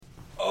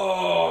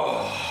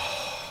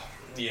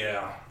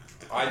Yeah.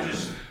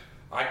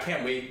 I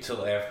can't wait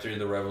till after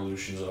the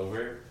revolution's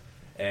over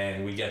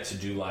and we get to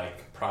do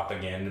like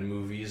propaganda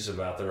movies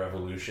about the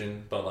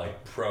revolution, but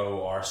like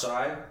pro our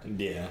side.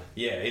 Yeah.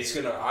 Yeah,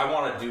 I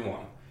want to do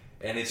one.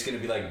 And it's going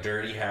to be like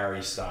Dirty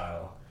Harry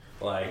style.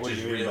 Like, what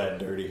just do you mean real by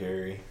Dirty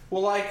Harry?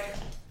 Well, like,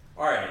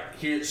 all right,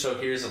 here's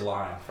a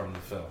line from the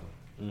film.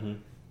 Mm-hmm.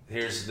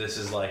 This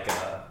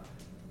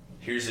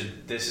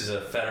is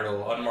a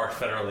unmarked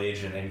federal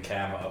agent in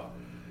camo,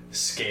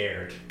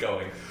 scared,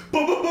 going,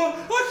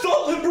 I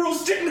thought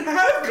liberals didn't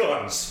have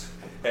guns.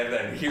 And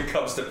then here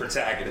comes the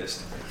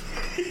protagonist.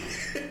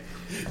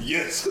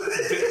 Yes.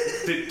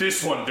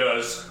 This one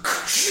does.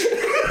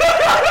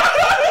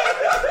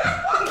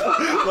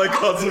 Like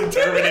Cosmic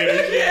Terminator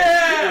shit.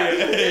 Yeah.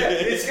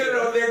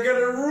 They're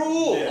gonna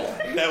rule.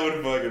 Yeah, that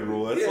would fucking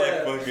rule. That's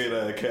like fucking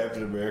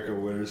Captain America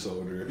Winter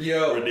Soldier.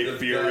 Where Nick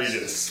Fury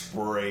just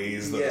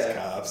sprays those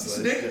cops.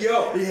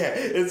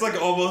 It's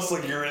like almost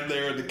like you're in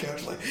there on the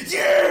couch like,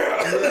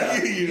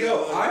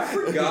 I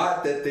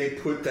forgot that they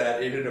put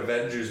that in an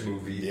Avengers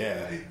movie.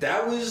 Yeah.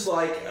 That was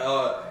like,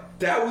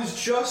 that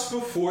was just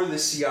before the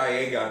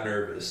CIA got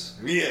nervous.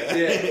 Yeah.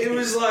 It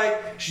was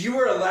like, you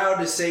were allowed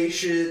to say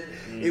shit.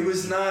 It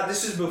was not,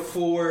 this is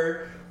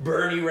before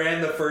Bernie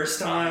ran the first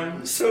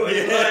time. So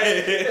it's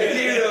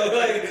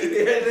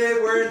they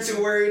weren't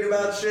too worried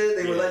about shit.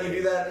 They would let you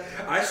do that.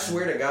 I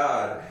swear to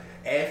God,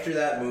 after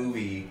that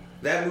movie's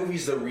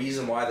the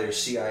reason why there's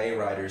CIA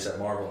writers at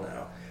Marvel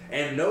now.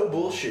 And no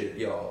bullshit,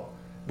 y'all.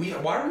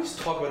 Why do we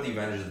talk about the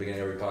Avengers at the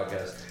beginning of every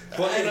podcast?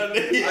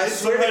 I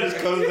swear it just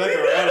comes back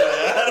around to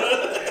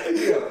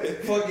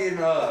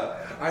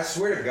that. I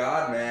swear to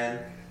God, man,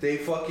 they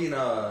fucking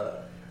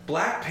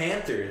Black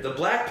Panther, the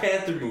Black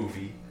Panther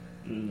movie,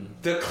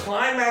 the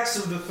climax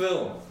of the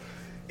film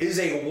is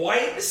a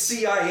white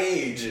CIA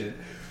agent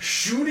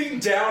shooting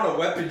down a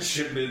weapons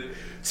shipment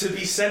to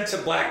be sent to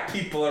black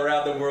people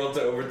around the world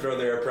to overthrow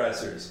their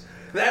oppressors.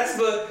 That's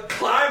the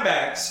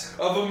climax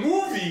of a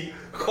movie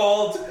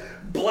called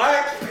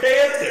Black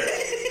Panther.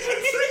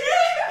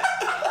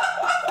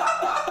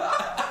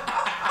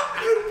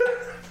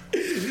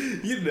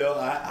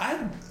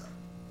 I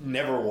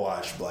never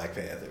watched Black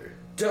Panther.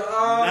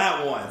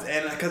 Not once.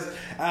 And because,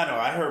 I don't know,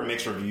 I heard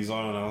mixed reviews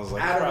on it and I was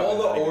like... Out of all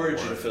the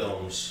origin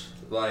films,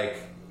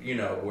 like,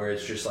 where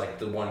it's just like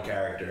the one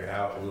character,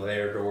 how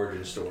their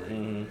origin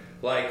story,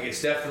 like,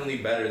 it's definitely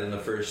better than the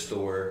first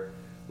Thor.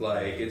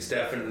 Like, it's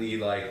definitely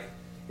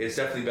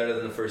better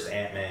than the first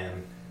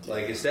Ant-Man.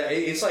 Like, it's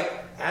like,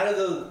 out of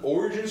the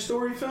origin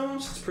story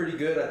films, it's pretty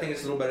good. I think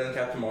it's a little better than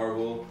Captain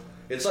Marvel.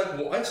 It's like,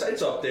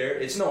 it's up there.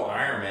 It's no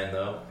Iron Man,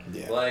 though.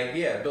 Yeah. Like,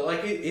 yeah, but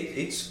like,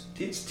 it's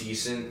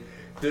decent.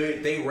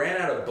 They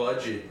ran out of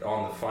budget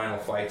on the final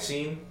fight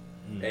scene,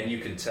 and you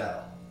can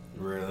tell.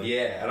 Really?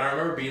 Yeah, and I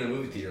remember being in the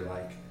movie theater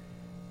like,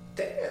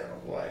 damn,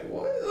 like,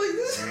 what? Like,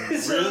 this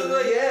is really?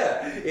 like,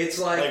 yeah. It's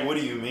like... Like, what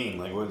do you mean?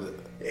 Like, what is it?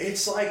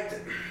 It's like,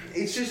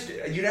 it's just,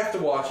 you'd have to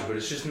watch it, but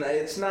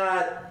it's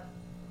not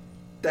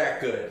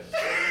that good.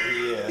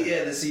 Yeah.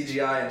 Yeah, the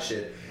CGI and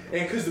shit.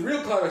 And because the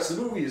real climax of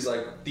the movie is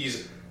like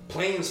these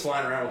planes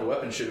flying around with a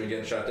weapon shipment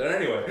getting shot down.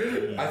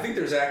 Anyway, I think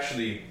there's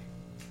actually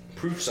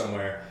proof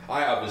somewhere.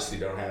 I obviously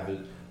don't have it,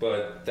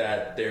 but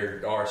that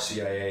there are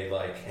CIA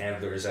like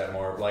handlers at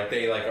Marvel, like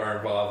they like are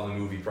involved in the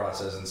movie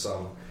process in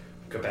some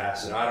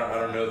capacity. I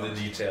don't know the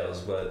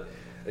details, but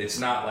it's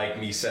not like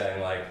me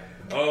saying like,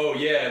 oh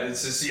yeah,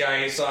 this is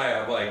CIA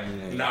psyop. Like,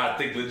 I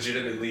think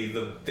legitimately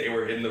they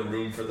were in the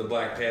room for the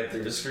Black Panther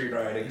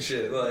screenwriting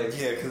shit. Like,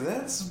 yeah, because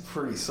that's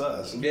pretty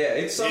sus. Yeah,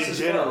 it's sus in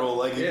general.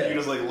 Like, if you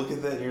just like look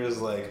at that, and you're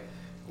just like,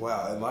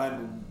 wow,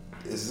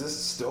 is this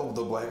still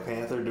the Black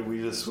Panther? Did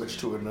we just switch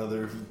to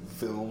another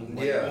film?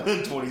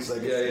 Like, 20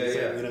 seconds.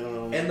 Yeah. You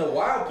know? And the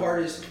wild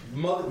part is,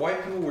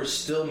 white people were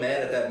still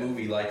mad at that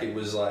movie, like it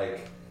was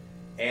like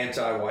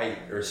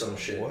anti-white or some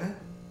shit. What?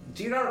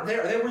 Do you know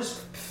there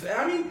was?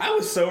 I mean, I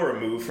was so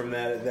removed from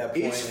that at that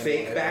point. It's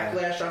fake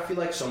backlash. I feel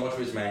like so much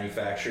of it's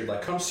manufactured.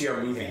 Like, come see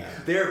our movie. Yeah.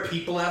 There are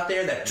people out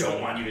there that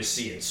don't want you to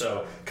see it,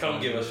 so come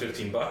give us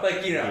 $15. Like,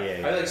 I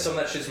feel like some of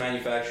that shit's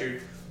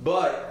manufactured.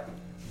 But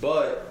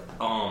I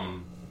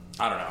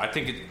don't know. I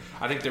think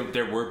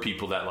there were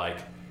people that like,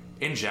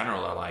 in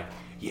general, are like,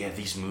 yeah,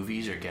 these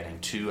movies are getting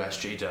too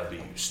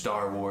SJW,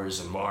 Star Wars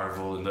and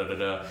Marvel and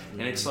da-da-da.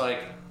 And it's like,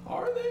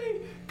 are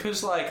they?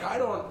 Because, like,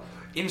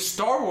 in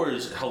Star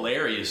Wars,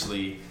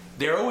 hilariously,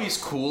 they're always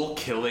cool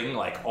killing,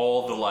 like,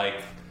 all the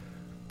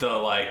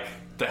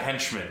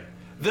henchmen.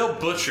 They'll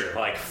butcher,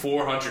 like,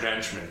 400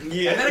 henchmen.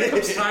 Yeah. And then it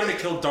comes time to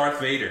kill Darth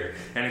Vader.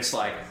 And it's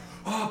like,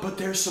 oh, but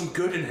there's some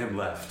good in him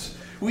left.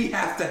 We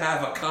have to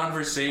have a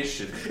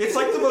conversation. It's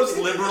like the most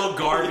liberal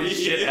garbage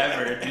shit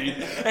ever,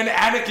 dude. And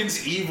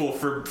Anakin's evil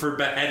for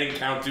beheading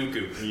Count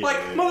Dooku.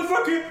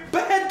 Motherfucker,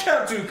 behead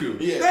Count Dooku.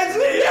 Yeah. That's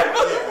it.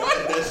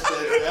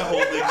 That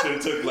whole thing should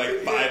have took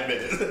like 5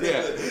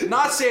 minutes. Yeah.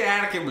 Not saying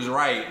Anakin was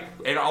right,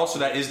 and also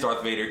that is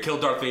Darth Vader. Kill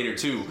Darth Vader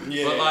too.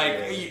 Yeah, but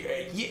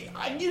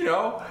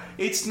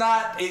it's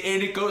not.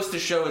 And it goes to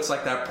show it's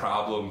like that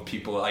problem.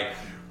 People like.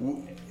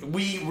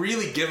 we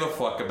really give a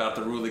fuck about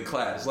the ruling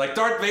class. Like,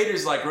 Darth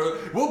Vader's like,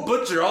 we'll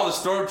butcher all the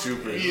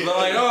stormtroopers. Yeah. They're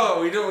like,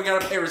 oh, we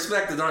gotta pay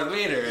respect to Darth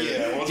Vader.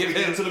 Yeah, once we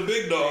get to the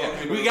big dog.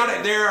 Yeah, we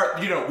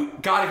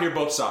gotta hear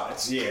both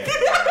sides. Yeah.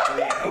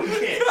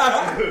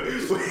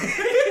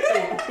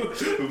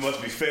 We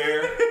must be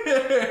fair.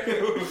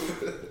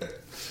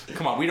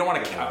 Come on, we don't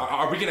want to.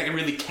 Are we gonna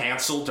really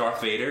cancel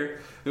Darth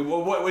Vader?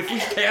 What if we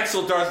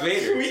cancel Darth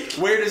Vader?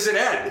 Where does it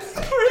end?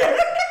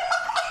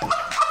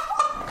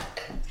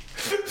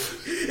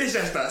 It's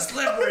just a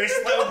slippery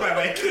slope, and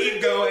we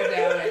keep going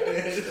down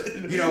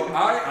it. You know,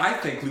 I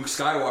think Luke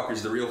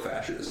Skywalker's the real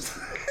fascist.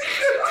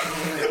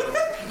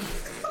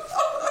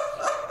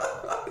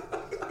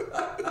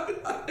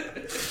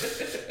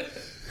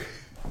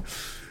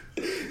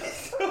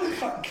 Oh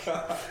my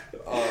god.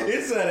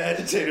 It's that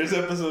Agitators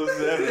episode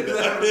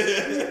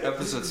 7.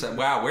 Episode 7.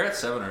 Wow, we're at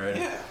 7 already.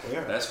 Yeah, we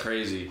are. That's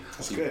crazy.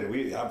 That's good.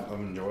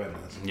 I'm enjoying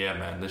this. Yeah,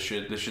 man. This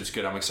shit's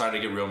good. I'm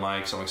excited to get real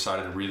mics. I'm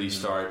excited to really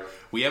start.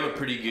 We have a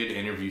pretty good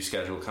interview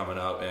schedule coming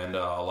up and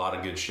a lot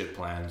of good shit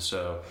planned.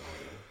 So,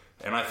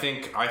 and I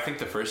think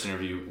the first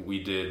interview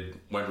we did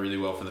went really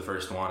well for the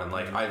first one. And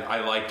like,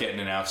 I like getting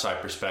an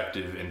outside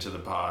perspective into the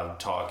pod,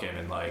 talking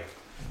and like,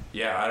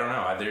 yeah, I don't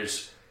know.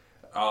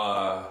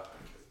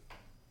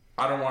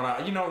 I don't want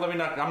to, I'm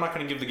not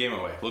going to give the game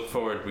away. Look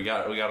forward. We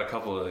got a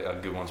couple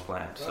of good ones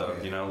planned. So,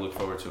 look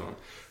forward to them.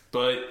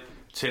 But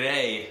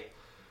today,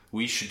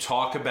 we should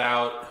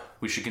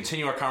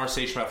continue our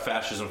conversation about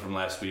fascism from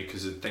last week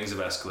because things have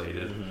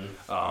escalated.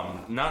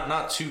 Mm-hmm.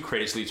 Not too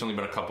crazily. It's only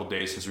been a couple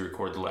days since we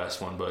recorded the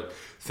last one, but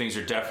things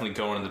are definitely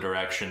going in the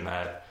direction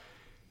that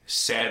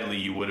sadly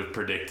you would have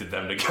predicted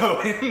them to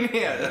go in.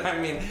 Yeah,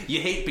 I mean, you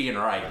hate being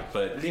right,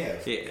 but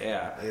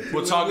yeah.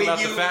 We'll talk about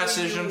the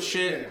fascism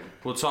shit.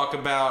 We'll talk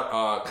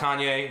about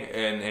Kanye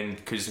and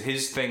because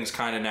his thing's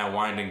kind of now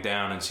winding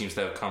down and seems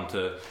to have come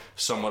to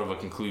somewhat of a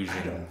conclusion.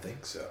 I don't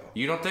think so.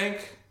 You don't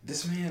think?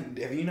 This man,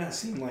 have you not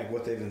seen like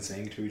what they've been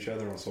saying to each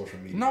other on social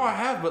media? No, I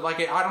have, but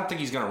like I don't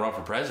think he's gonna run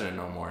for president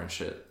no more and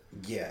shit.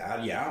 Yeah, I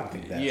don't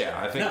think that. Yeah,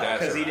 I think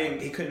that's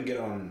because he couldn't get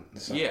on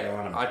South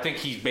Carolina. I think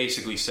he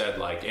basically said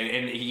like,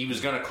 and he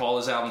was gonna call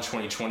his album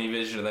 2020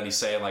 Vision, and then he's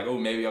saying like, oh,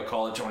 maybe I'll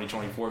call it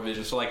 2024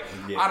 Vision. So like,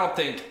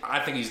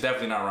 I think he's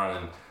definitely not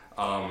running.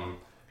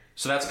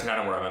 So that's kind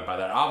of what I meant by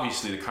that.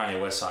 Obviously, the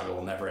Kanye West saga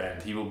will never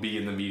end. He will be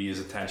in the media's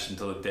attention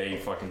until the day he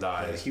fucking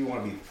dies. Yeah, he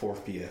want to be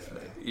fourth PF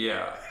now.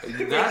 Yeah,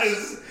 that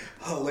is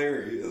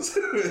hilarious.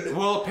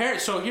 Well,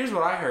 apparently, so here's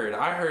what I heard.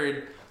 I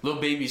heard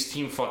Lil Baby's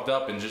team fucked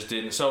up and just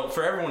didn't. So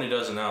for everyone who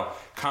doesn't know,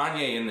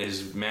 Kanye in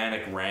his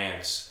manic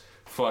rants,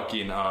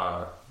 fucking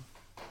on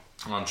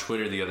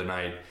Twitter the other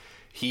night,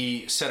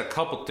 he said a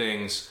couple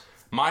things.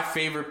 My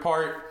favorite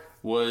part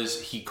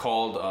was he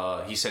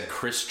said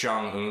Chris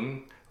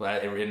Jong-un.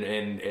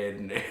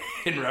 In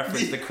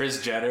reference to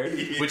Kris Jenner,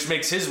 which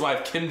makes his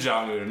wife Kim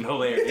Jong-un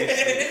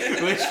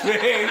hilarious.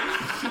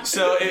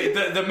 So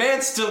the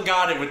man still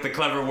got it with the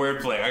clever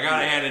wordplay. I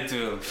gotta hand it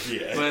to him.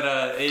 Yeah.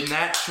 But in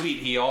that tweet,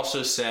 he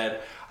also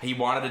said he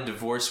wanted a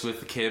divorce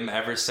with Kim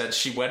ever since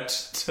she went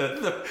to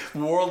the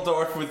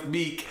Waldorf with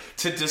Meek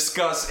to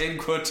discuss, in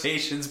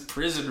quotations,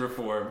 prison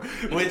reform,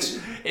 which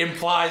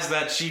implies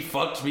that she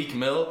fucked Meek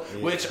Mill,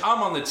 which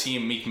I'm on the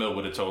team Meek Mill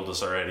would have told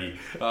us already.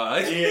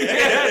 But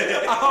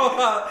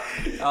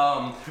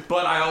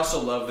I also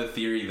love the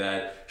theory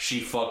that she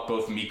fucked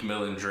both Meek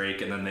Mill and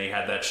Drake, and then they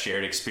had that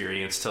shared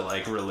experience to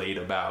like relate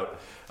about,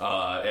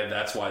 and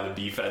that's why the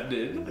beef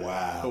ended.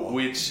 Wow.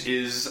 Which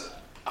is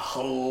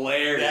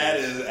hilarious. That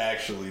is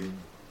actually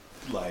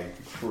like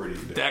pretty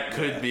dope. That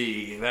could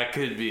be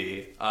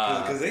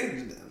because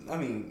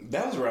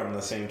that was around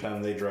the same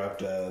time they dropped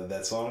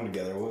that song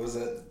together. What was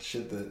that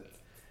shit that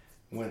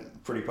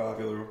went pretty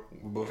popular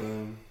with both of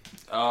them?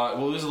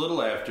 Well, it was a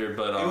little after,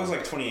 but it was like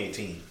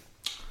 2018,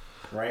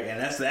 right?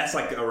 And that's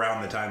like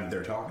around the time that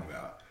they're talking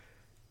about.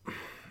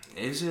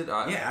 Is it?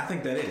 Yeah, I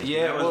think that is.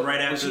 Yeah, that was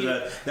right after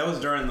that was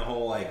during the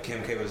whole like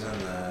Kim K was in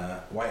the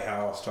White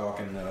House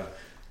talking to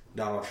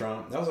Donald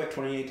Trump. That was like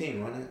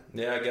 2018, wasn't it?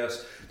 Yeah, I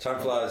guess.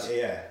 Time flies.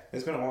 Yeah,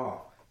 it's been a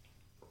while.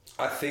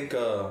 I think,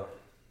 so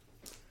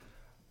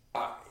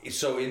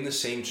in the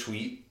same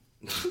tweet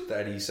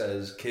that he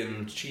says,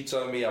 Kim cheats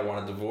on me, I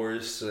want a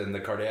divorce, and the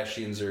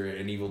Kardashians are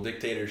an evil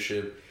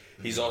dictatorship,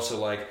 he's also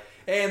like,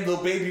 and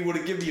Lil Baby would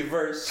have given me a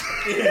verse.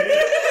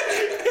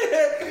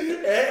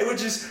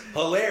 Which is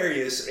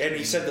hilarious. And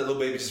he said that Lil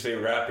Baby's his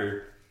favorite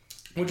rapper,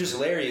 which is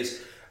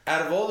hilarious.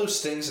 Out of all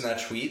those things in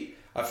that tweet,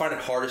 I find it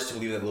hardest to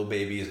believe that Lil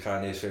Baby is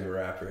Kanye's favorite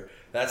rapper.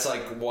 That's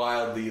like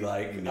wildly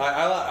like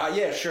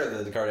yeah, sure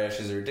the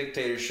Kardashians are a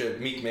dictatorship.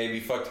 Meek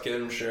maybe fucked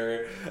Kim,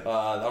 sure.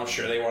 I'm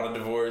sure they want a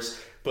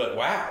divorce. But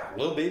wow,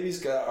 Lil Baby's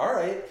got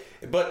alright.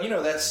 But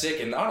that's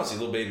sick, and honestly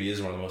Lil Baby is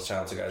one of the most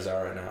talented guys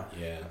out right now.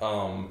 Yeah.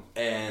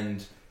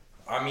 And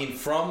I mean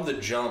from the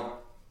jump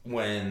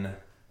when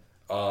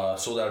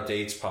Sold Out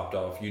Dates popped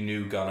off, you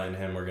knew Gunna and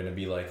him were gonna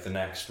be like the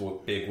next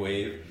big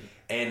wave.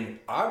 And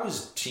I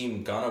was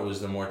team Gunna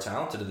was the more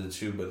talented of the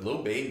two, but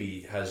Lil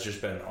Baby has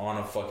just been on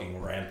a fucking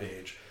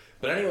rampage.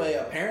 But anyway,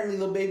 apparently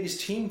Lil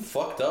Baby's team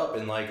fucked up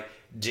and like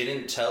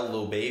didn't tell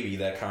Lil Baby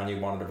that Kanye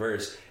wanted a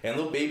verse, and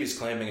Lil Baby's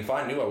claiming, if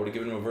I knew, I would have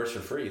given him a verse for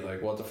free.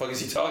 Like, what the fuck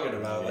is he talking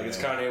about? Like, it's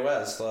Kanye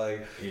West.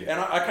 Like, and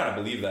I kind of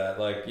believe that.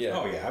 Like, yeah.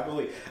 Oh yeah,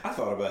 I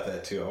thought about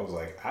that too. I was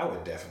like, I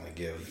would definitely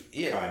give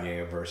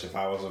Kanye a verse if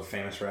I was a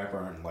famous rapper,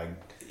 and like,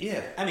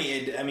 yeah. I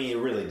mean, it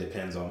really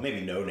depends on.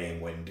 Maybe No Name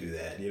wouldn't do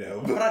that, you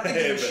know. But I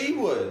think she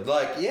would.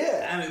 Like,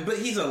 yeah. I mean, but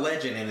he's a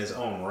legend in his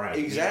own right.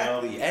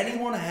 Exactly. You know?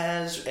 Anyone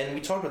has, and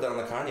we talked about that on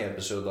the Kanye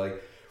episode.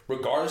 Like,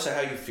 regardless of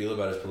how you feel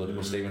about his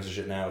political statements and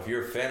shit now, if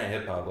you're a fan of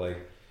hip-hop,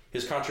 like,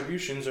 his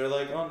contributions are,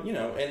 like, on, you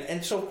know,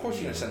 and so, of course,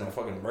 you're going to send him a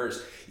fucking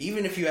verse.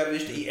 Even if you have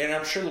issues, and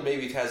I'm sure Lil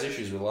Baby has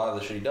issues with a lot of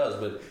the shit he does,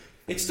 but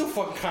it's still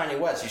fucking Kanye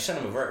West. You send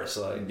him a verse,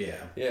 like,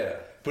 yeah.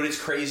 But it's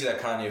crazy that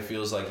Kanye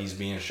feels like he's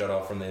being shut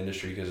off from the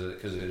industry because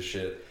of his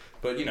shit.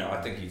 But, you know,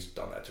 I think he's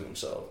done that to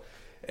himself.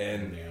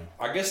 And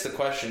I guess the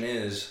question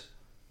is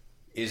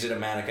it a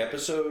manic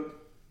episode?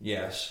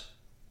 Yes.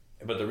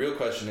 But the real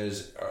question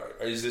is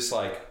this,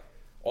 like,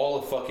 all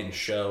a fucking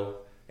show,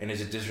 and is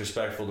it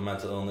disrespectful to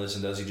mental illness,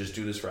 and does he just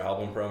do this for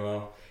album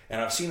promo?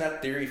 And I've seen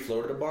that theory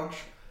floated a bunch,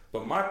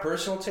 but my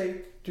personal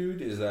take,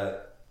 dude, is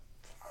that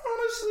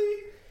honestly,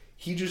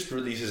 he just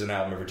releases an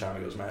album every time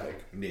he goes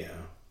manic. Yeah,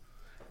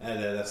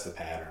 and that's the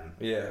pattern.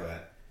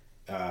 Yeah,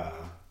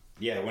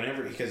 but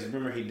whenever, because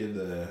remember he did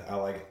the I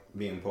like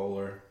being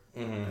polar.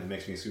 Mm-hmm. It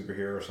makes me a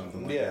superhero or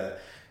something like that.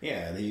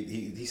 Yeah,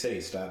 he said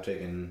he stopped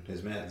taking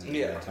his meds at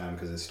that time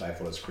because it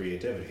stifled his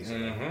creativity. So.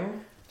 Mm-hmm.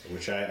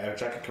 Which I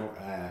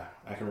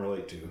can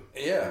relate to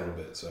a little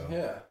bit. So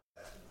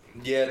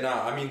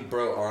I mean,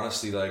 bro,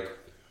 honestly, like,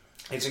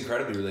 it's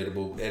incredibly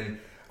relatable, and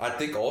I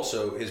think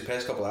also his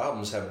past couple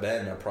albums have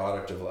been a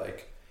product of,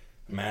 like,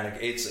 manic.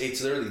 It's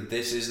literally,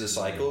 this is the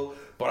cycle,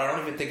 but I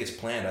don't even think it's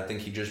planned. I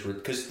think he just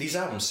because these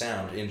albums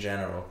sound in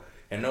general,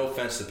 and no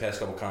offense to the past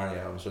couple Kanye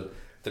albums, but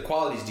the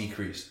quality's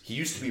decreased. He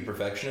used to be a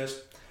perfectionist.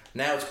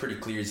 Now it's pretty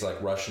clear he's,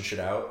 like, rushing shit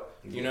out,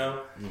 you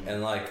know,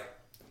 and, like,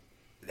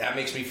 that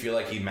makes me feel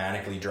like he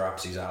manically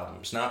drops these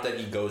albums. Not that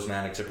he goes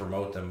manic to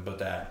promote them, but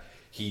that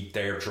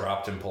they're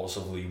dropped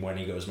impulsively when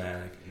he goes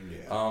manic.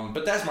 Yeah.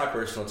 But that's my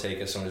personal take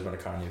as someone who's been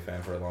a Kanye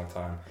fan for a long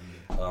time.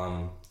 I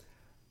don't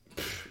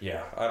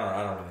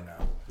really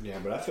know. Yeah,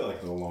 but I feel like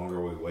the longer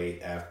we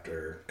wait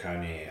after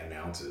Kanye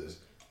announces,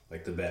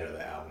 like, the better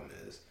the album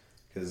is.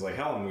 Because, like,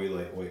 how long did we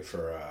wait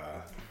for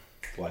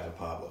Life of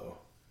Pablo?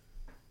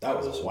 That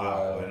was a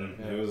while, and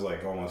it was,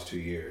 like, almost 2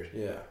 years.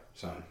 Yeah.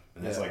 Something.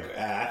 And it's like,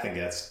 I think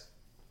that's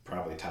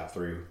probably top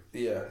 3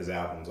 his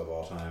albums of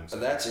all time. So.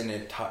 That's in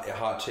a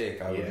hot take.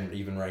 I wouldn't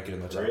even rank it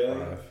in the top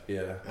 5.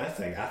 Yeah. I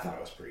thought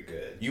it was pretty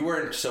good. You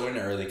weren't so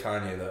into early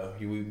Kanye, though.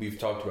 We've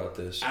talked about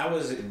this. I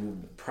was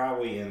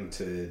probably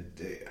into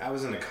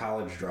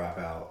College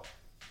Dropout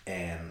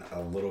and a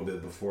little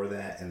bit before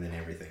that, and then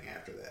everything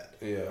after that.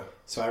 Yeah.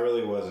 So I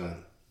really wasn't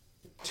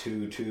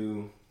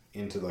too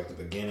into, like, the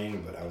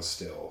beginning, but I was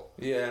still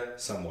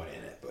somewhat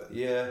in it. But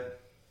yeah.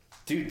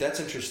 Dude, that's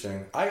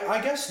interesting.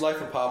 I guess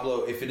Life of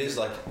Pablo, if it is,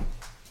 like,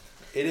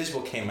 it is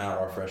what came out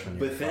our freshman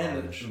year of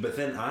college. But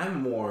then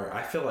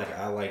I feel like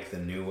I like the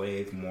new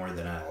wave more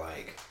than I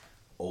like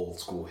old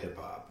school hip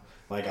hop.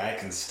 Like, I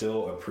can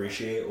still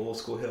appreciate old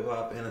school hip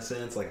hop in a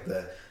sense, like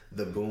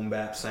the boom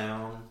bap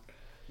sound.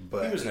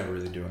 But he was never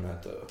really doing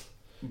that, though.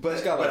 But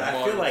he's got, like,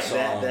 I feel like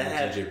that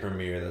had DJ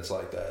Premier that's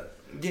like that.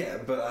 Yeah,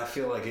 but I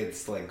feel like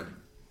it's like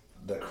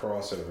the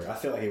crossover. I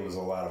feel like it was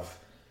a lot of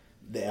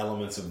the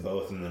elements of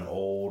both, and then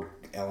old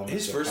elements.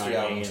 His first 3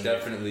 albums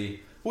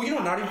definitely. Well, you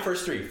know, not even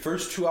first 3.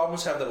 First 2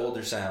 albums have that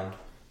older sound.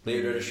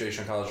 Late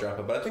Registration, College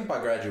Dropout, but I think by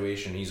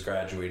graduation he's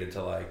graduated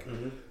to, like,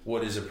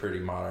 what is a pretty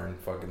modern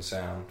fucking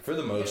sound for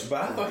the most.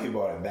 But I thought he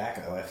brought it back.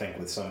 I think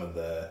with some of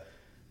the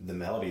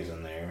melodies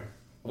in there.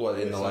 What,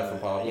 in the Life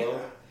of Pablo?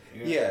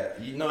 Yeah.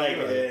 You know, like,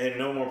 and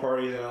No More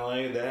Parties in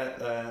LA.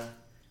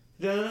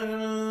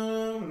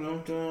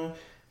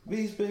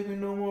 Beats, baby,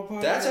 no more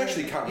parties. That's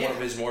actually one of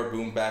his more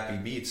boom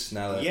bappy beats.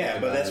 Now that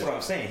but that's what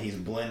I'm saying. He's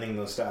blending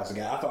those styles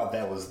together. I thought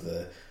that was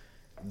the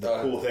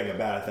cool thing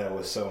about it. That it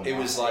was so. It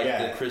was like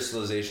the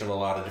crystallization of a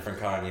lot of different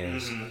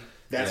Kanyes. Mm-hmm.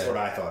 That's what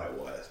I thought it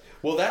was.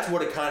 Well, that's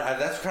what it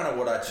that's kind of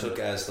what I took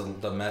as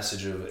the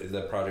message of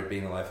the project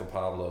being the Life of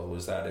Pablo,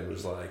 was that it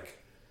was like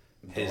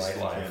his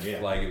life,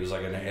 like it was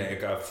like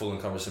a full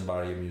encompassing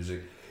body of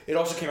music. It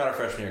also came out of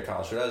freshman year of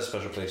college, so that has a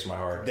special place in my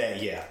heart.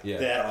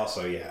 That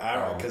also,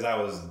 because I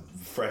was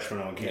freshman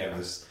on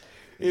campus.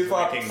 If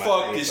I could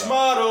fuck this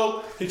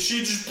model, and she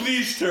just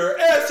bleached her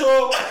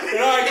asshole,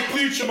 and I could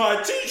bleach my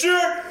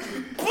teacher,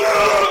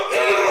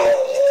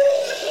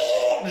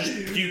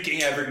 just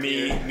puking every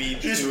me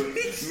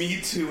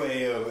 2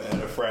 a.m.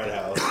 at a frat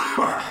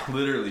house.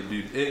 Literally,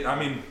 dude.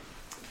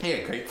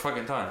 Great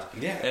fucking times.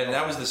 Yeah, and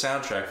that was the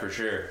soundtrack for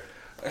sure.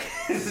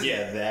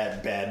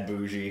 That Bad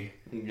Bougie.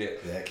 Yeah,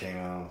 that came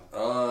out.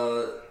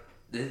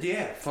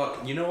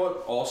 Fuck. You know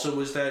what also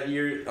was that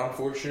year,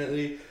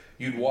 unfortunately?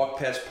 You'd walk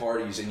past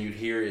parties and you'd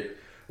hear it.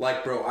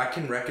 Like, bro, I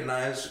can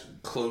recognize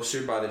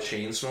Closer by the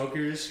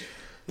Chainsmokers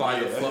by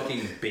the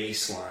fucking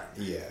bass line.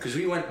 Yeah. Because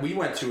we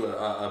went to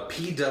a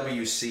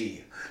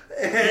PWC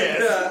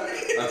and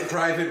a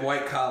private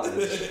white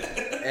college,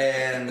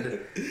 and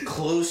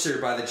Closer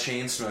by the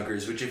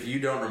Chainsmokers, which, if you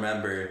don't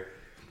remember,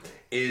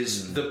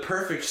 is the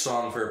perfect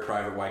song for a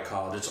private white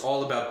college. It's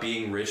all about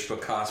being rich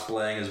but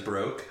cosplaying as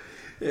broke.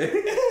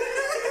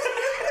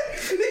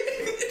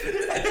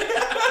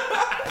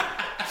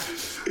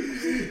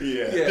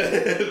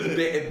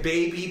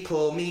 Baby,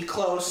 pull me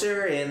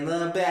closer in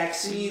the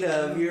backseat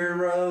of your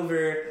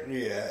Rover.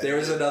 Yeah. There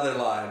was another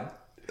line.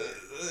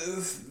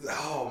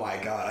 Oh my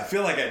god, I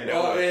feel like I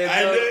know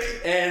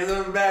it. And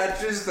the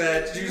mattress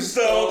that you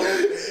stole.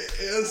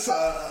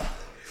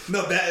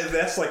 No,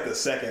 that's like the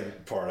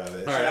second part of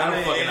it. Alright, I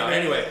don't fucking know.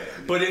 Anyway,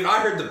 but if I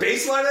heard the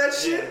bass line of that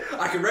shit,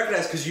 I could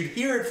recognize, because you'd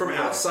hear it from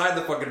outside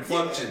the fucking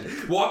function.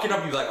 Walking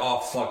up, you'd be like, oh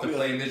fuck, they're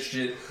playing this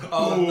shit.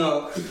 Oh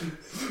no.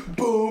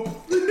 Boom.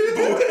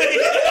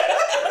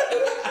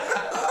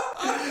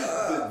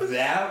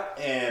 That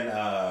and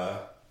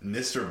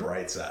Mr.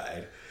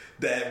 Brightside.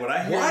 That when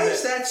I hear why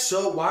was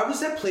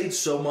that played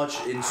so much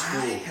in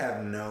school? I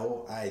have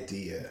no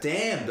idea.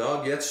 Damn,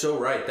 dog, that's so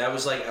right. That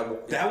was like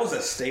that was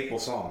a staple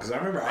song, because I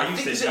remember I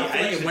think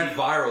it went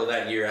viral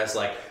that year as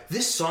like,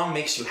 this song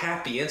makes you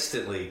happy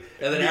instantly,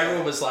 and then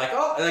everyone was like,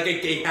 oh, like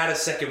it had a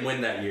second win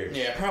that year.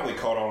 Yeah, it probably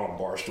caught on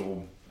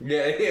Barstool.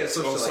 Yeah,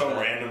 some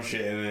random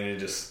shit, and then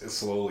it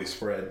slowly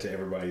spread to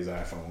everybody's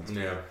iPhones.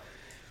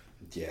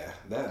 Yeah,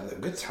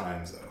 that good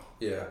times though.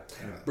 Yeah,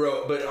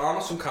 bro. But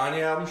on some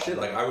Kanye album shit,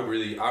 like I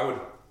would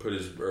put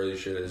his early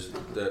shit as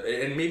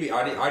and maybe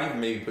I'd even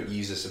maybe put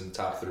Yeezus in the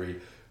top 3,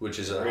 which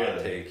is a hot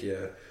take.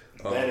 Yeah,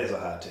 that is a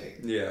hot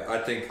take. Yeah, I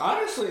think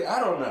honestly, I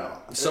don't know.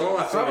 Some of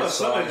my favorite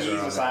songs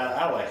Yeezus,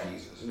 I like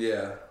Yeezus.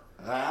 Yeah,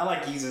 I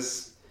like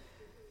Yeezus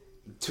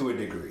to a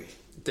degree.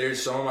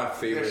 There's some of my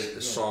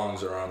favorite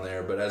songs are on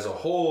there, but as a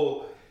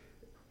whole,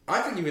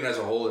 I think even as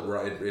a whole,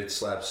 it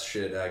slaps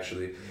shit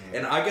actually. Mm-hmm.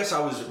 And I guess I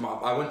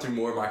went through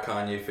more of my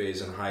Kanye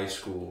phase in high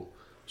school,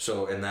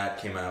 and that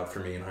came out for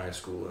me in high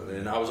school.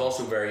 And I was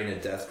also very into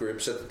Death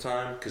Grips at the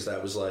time, because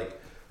that was like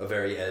a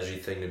very edgy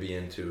thing to be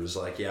into. It was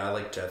like, yeah, I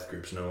like Death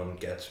Grips. No one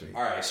gets me.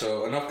 All right,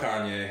 so enough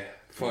Kanye.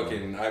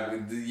 Fucking,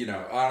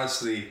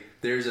 honestly,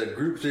 there's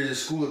a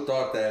school of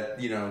thought that,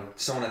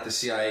 someone at the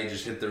CIA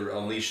just hit the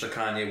unleash the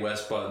Kanye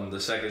West button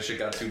the second shit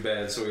got too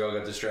bad, so we all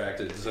got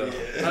distracted. So,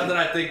 not that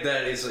I think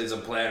that is a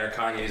plan or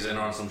Kanye's in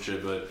on some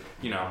shit, but,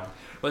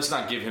 let's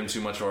not give him too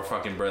much of our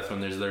fucking breath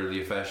when there's literally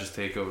a fascist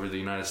takeover of the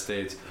United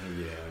States.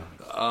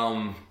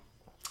 Yeah.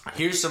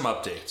 Here's some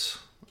updates.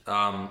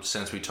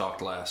 Since we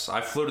talked last,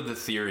 I floated the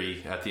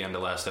theory at the end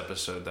of last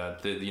episode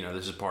that,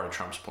 this is part of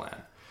Trump's plan.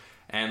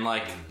 And,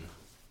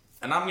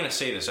 and I'm going to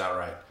say this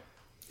outright.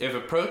 If a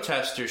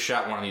protester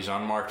shot one of these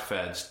unmarked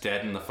feds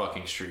dead in the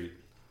fucking street,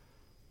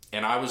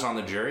 and I was on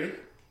the jury,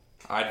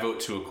 I'd vote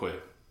to acquit.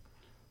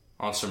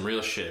 On some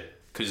real shit.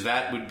 Because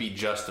that would be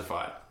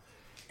justified.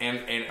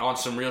 And on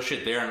some real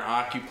shit, they're an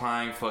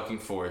occupying fucking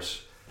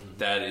force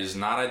that is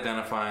not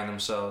identifying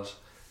themselves,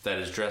 that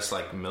is dressed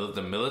like the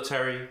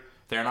military.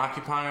 They're an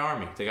occupying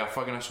army. They got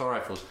fucking assault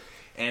rifles.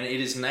 And it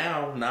is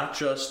now not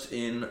just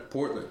in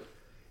Portland.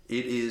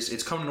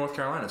 It's come to North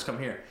Carolina. It's come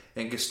here.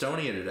 In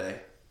Gastonia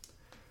today,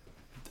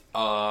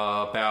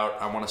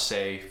 about, I want to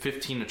say,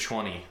 15 to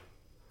 20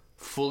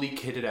 fully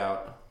kitted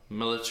out,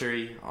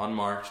 military,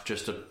 unmarked,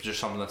 just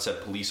something that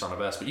said police on a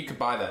vest. But you could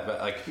buy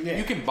that.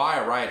 You can buy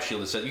a riot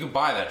shield that said, you can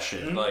buy that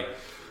shit.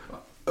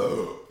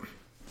 Mm-hmm.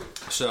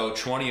 So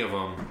 20 of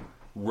them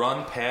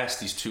run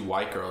past these 2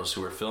 white girls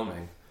who are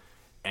filming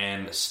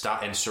and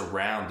stop and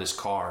surround this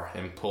car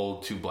and pull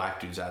 2 black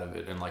dudes out of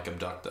it and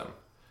abduct them.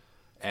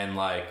 And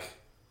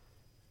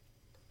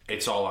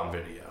it's all on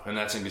video, and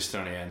that's in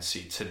Gastonia,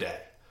 NC today.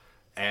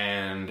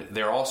 And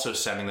they're also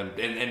sending them,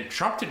 and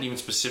Trump didn't even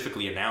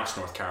specifically announce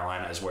North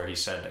Carolina as where he's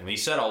sending. He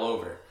said all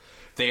over.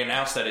 They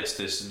announced that it's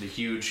the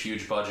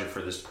huge budget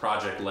for this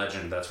Project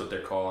Legend. That's what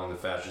they're calling the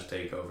fascist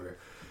takeover.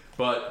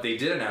 But they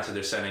did announce that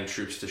they're sending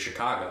troops to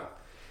Chicago.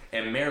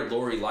 And Mayor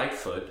Lori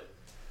Lightfoot,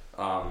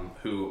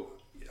 who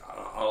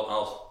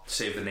I'll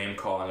save the name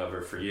calling of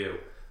her for you.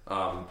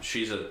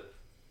 She's a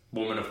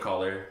woman of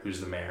color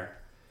who's the mayor,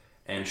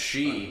 and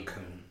she.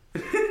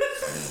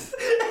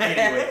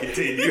 Anyway,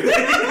 continue.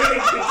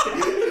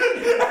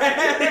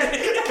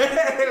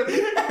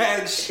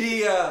 And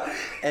she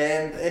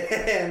and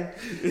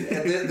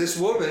this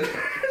woman,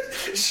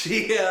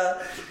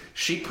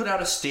 she put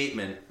out a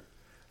statement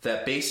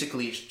that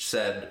basically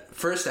said,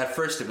 at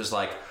first it was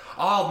like,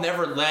 I'll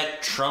never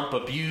let Trump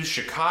abuse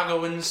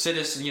Chicagoan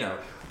citizens,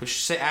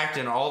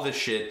 acting all this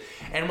shit.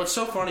 And what's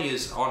so funny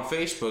is on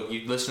Facebook,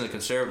 you listen to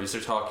conservatives,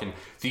 they're talking,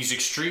 these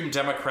extreme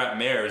Democrat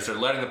mayors are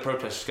letting the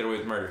protesters get away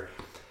with murder.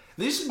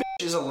 This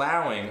bitch is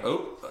allowing...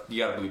 Oh, you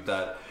gotta bleep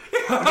that.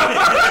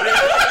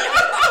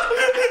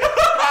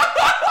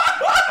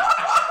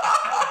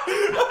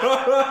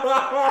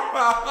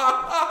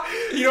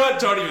 You know what?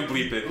 Don't even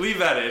bleep it. Leave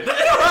that in.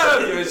 I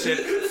don't give a shit.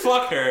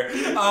 Fuck her.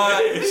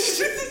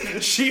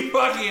 She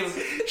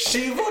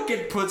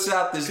fucking puts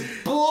out this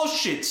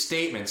bullshit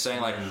statement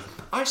saying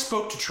I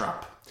spoke to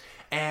Trump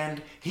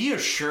and he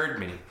assured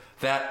me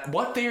that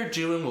what they are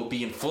doing will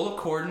be in full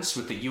accordance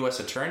with the U.S.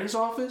 Attorney's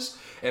Office,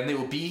 and they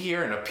will be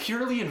here in a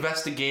purely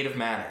investigative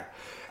manner.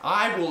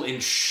 I will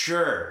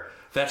ensure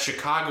that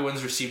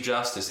Chicagoans receive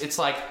justice. It's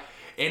like,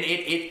 and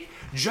it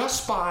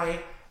just by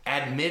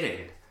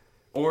admitting,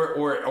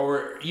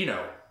 or you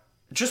know,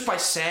 just by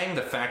saying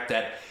the fact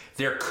that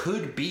there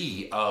could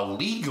be a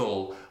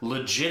legal,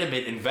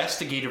 legitimate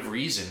investigative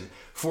reason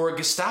for a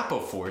Gestapo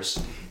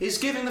force is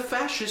giving the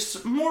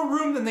fascists more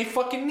room than they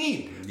fucking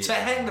need to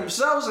hang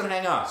themselves and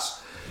hang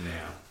us.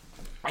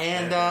 Yeah.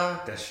 And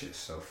that shit's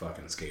so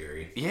fucking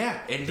scary. Yeah,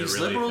 and these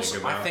really liberals,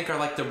 I think, are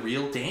like the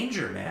real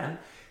danger, man.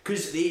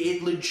 Because they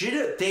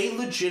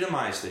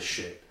legitimize this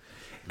shit.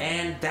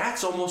 And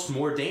that's almost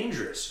more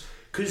dangerous.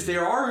 Because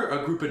there are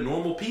a group of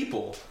normal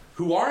people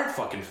who aren't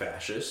fucking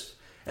fascist,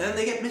 and then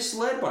they get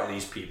misled by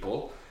these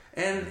people.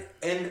 And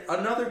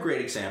another great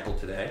example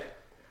today,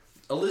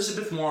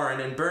 Elizabeth Warren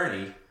and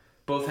Bernie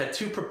both had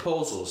two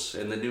proposals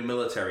in the new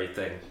military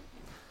thing.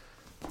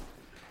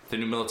 The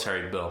new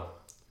military bill.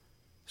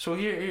 So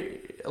here,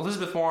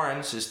 Elizabeth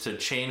Warren's is to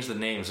change the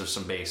names of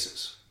some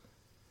bases.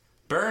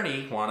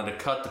 Bernie wanted to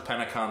cut the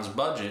Pentagon's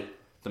budget,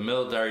 the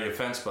military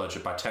defense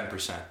budget, by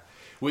 10%.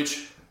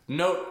 Which,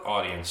 note,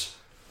 audience,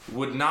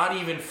 would not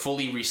even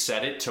fully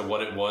reset it to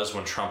what it was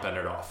when Trump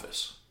entered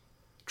office.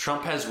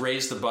 Trump has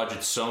raised the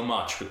budget so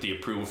much with the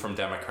approval from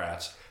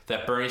Democrats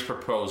that Bernie's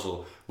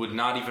proposal would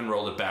not even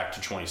roll it back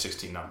to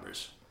 2016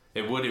 numbers.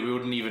 It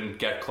wouldn't even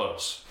get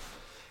close.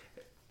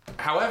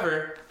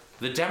 However,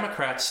 the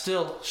Democrats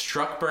still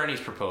struck Bernie's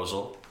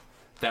proposal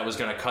that was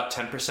going to cut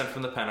 10%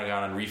 from the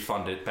Pentagon and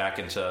refund it back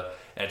into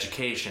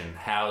education,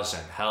 housing,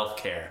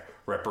 healthcare,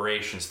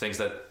 reparations, things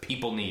that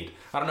people need.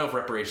 I don't know if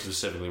reparations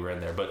specifically were in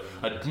there, but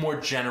a more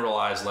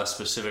generalized, less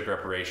specific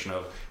reparation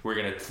of we're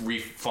going to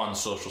refund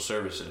social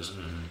services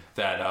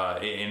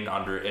that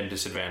in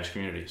disadvantaged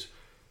communities.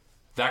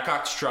 That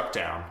got struck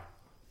down.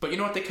 But you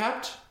know what they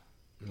kept?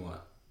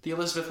 What? The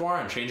Elizabeth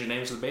Warren, changing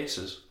names of the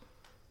bases.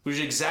 Which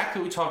is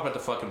exactly what we talked about the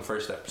fucking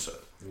first episode.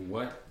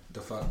 What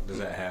the fuck does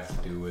that have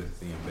to do with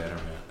the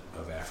embetterment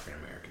of African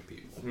American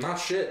people? Not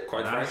shit,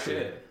 quite frankly.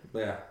 Shit.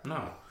 Yeah.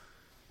 No.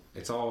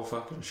 It's all a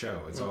fucking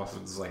show. It's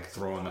like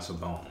throwing us a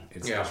bone.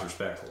 It's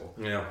disrespectful.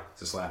 Yeah.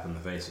 It's a slap in the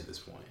face at this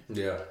point.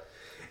 Yeah.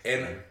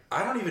 And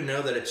I don't even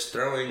know that it's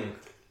throwing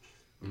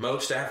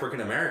most African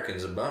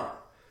Americans a bone.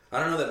 I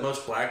don't know that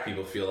most black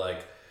people feel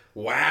like,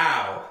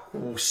 wow,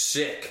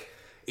 sick.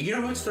 You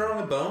know who it's throwing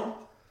a bone?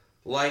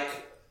 Like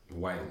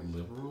white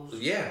liberals?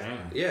 Yeah.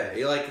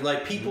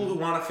 Like people who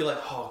want to feel like,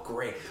 oh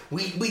great,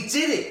 we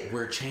did it.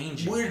 We're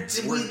changing. We're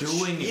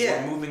doing it.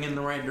 Yeah. We're moving in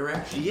the right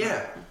direction.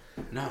 Yeah.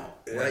 No,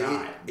 we're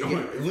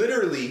not.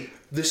 Literally,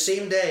 the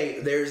same day,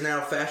 there's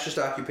now fascist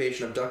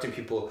occupation abducting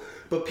people,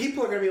 but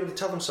people are going to be able to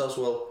tell themselves,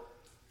 well,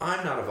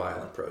 I'm not a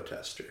violent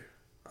protester.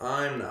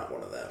 I'm not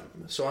one of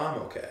them, so I'm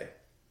okay.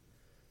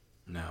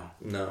 No.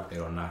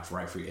 It'll knock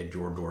right for you at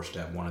your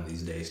doorstep one of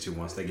these days, too,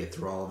 once they get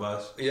through all of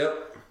us.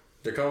 Yep.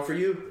 They're coming for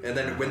you. And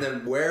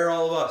then where are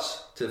all of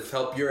us to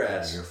help your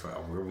ass?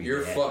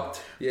 You're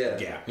fucked.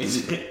 Yeah.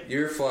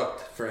 You're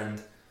fucked,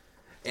 friend.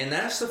 And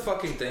that's the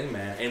fucking thing,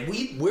 man. And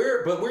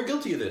we're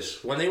guilty of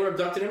this. When they were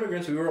abducting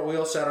immigrants, we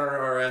all sat on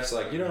our ass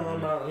like,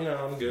 I'm not,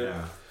 I'm good.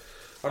 Yeah.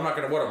 I'm not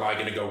gonna. What am I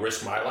gonna go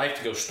risk my life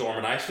to go storm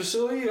an ICE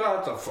facility? Oh,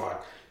 what the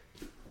fuck?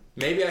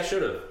 Maybe I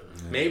should have.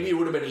 Yeah. Maybe it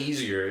would have been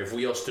easier if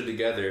we all stood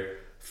together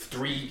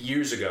 3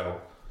 years ago,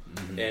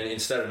 and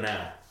instead of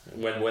now,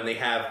 when they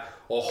have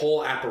a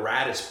whole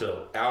apparatus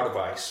built out of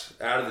ICE,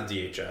 out of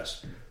the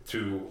DHS,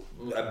 to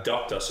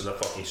abduct us in the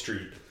fucking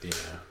street. Yeah.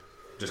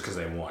 Just because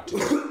they want to.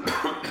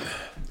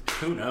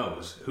 Who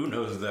knows? Who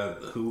knows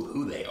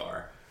who they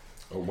are,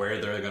 or where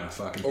they're gonna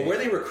fucking. Or where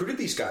they recruited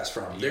these guys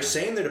from? Yeah. They're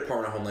saying they're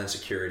Department of Homeland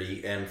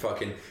Security and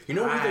fucking. You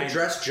know who they're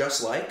dressed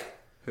just like?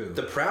 Who?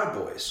 The Proud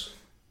Boys.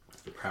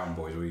 The Proud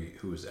Boys.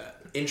 Who is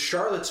that? In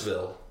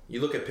Charlottesville, you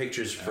look at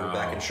pictures from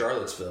back in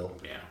Charlottesville.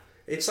 Yeah.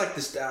 It's like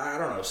this. I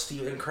don't know.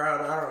 Steven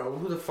Crowder. I don't know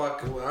who the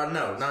fuck.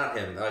 No, not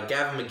him.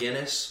 Gavin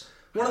McInnes.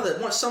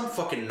 Some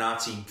fucking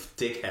Nazi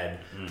dickhead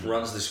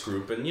runs this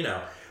group, and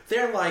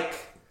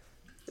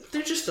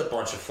they're just a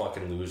bunch of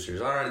fucking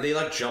losers. I don't know. They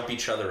like jump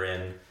each other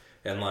in,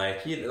 and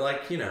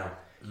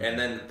and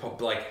then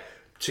like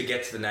to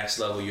get to the next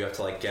level, you have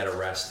to like get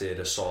arrested,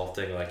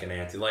 assaulting like an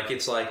anti. Like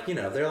it's like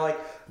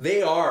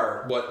they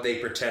are what they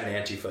pretend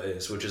Antifa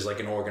is, which is like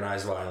an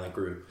organized violent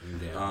group.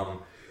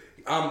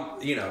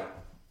 Yeah.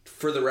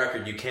 For the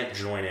record, you can't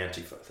join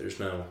Antifa. There's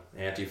no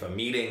Antifa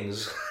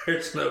meetings.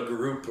 There's no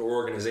group or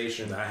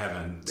organization. I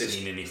haven't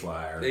seen any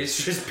flyers.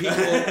 It's just people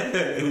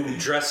who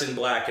dress in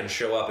black and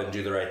show up and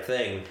do the right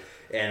thing.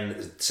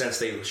 And since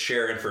they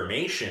share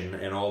information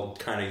and all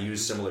kind of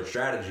use similar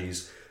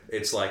strategies,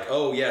 it's like,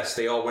 oh yes,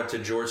 they all went to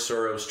George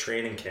Soros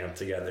training camp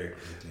together.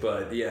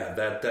 But yeah,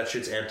 that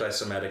shit's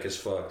anti-Semitic as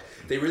fuck.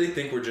 They really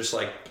think we're just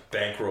like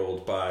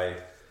bankrolled by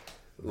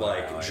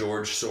like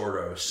George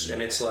Soros. Yeah.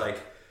 And it's like,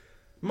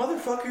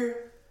 motherfucker,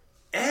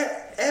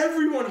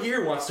 everyone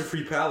here wants to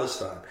free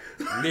Palestine.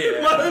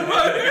 Yeah.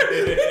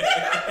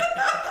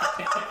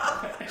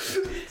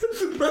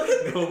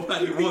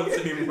 Nobody wants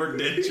any more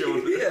dead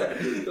children. Yeah,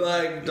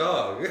 like,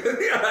 dog.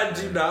 I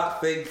do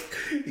not think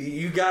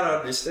you gotta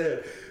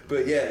understand.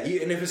 But yeah,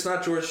 and if it's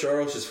not George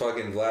Soros, it's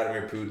fucking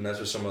Vladimir Putin. That's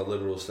what some of the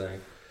liberals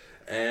think.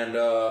 And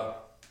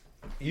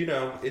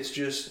it's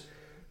just.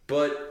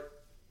 But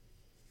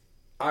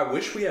I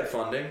wish we had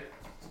funding.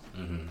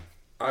 Mm-hmm.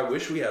 I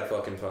wish we had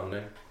fucking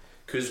funding.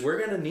 Because we're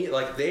going to need,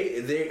 like,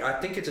 I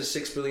think it's a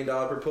 $6 billion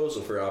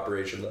proposal for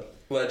Operation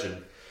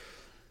Legend.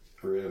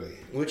 Really?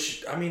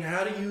 Which, I mean,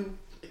 how do you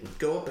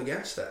go up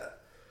against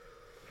that?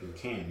 You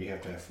can't. You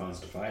have to have funds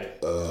to fight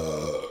it.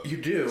 You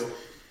do.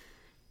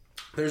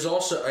 There's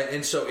also,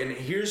 and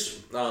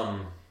here's, I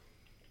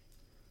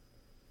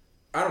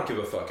don't give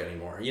a fuck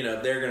anymore. You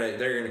know, they're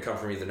gonna come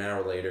for me either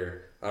now or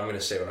later. I'm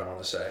gonna say what I want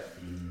to say.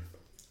 Mm-hmm.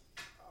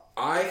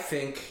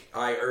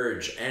 I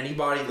urge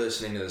anybody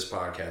listening to this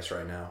podcast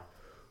right now,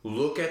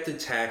 look at the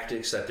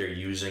tactics that they're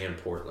using in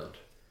Portland.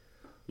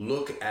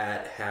 Look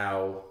at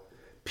how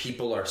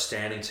people are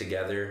standing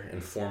together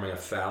and forming a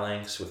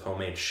phalanx with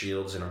homemade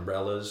shields and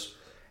umbrellas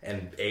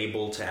and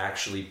able to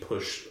actually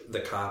push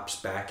the cops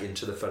back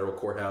into the federal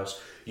courthouse.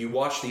 You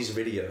watch these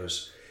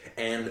videos,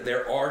 and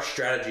there are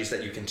strategies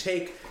that you can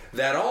take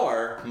that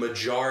are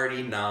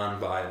majority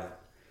non-violent.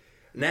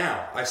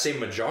 Now, I say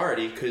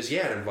majority because,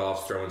 yeah, it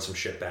involves throwing some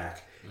shit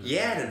back. Mm-hmm.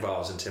 Yeah, it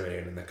involves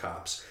intimidating the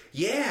cops.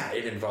 Yeah,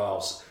 it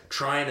involves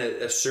trying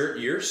to assert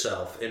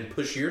yourself and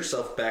push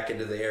yourself back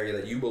into the area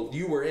that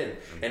you were in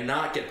and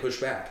not get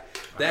pushed back.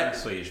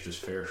 Honestly, it's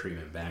just fair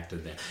treatment back to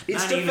them.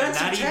 It's not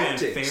even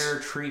fair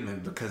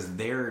treatment because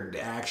they're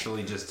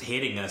actually just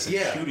hitting us and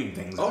shooting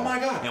things. Oh my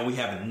god! And we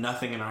have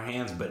nothing in our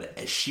hands but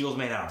shields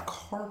made out of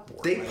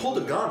cardboard. They pulled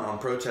a gun on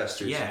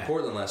protesters in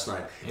Portland last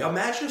night. Yeah.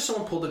 Imagine if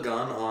someone pulled a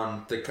gun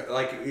on it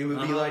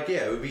would be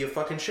it would be a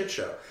fucking shit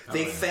show.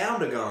 They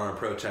found a gun on a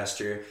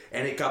protester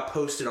and it got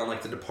posted on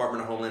the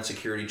Department of Homeland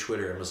Security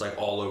Twitter and was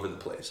all over the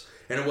place.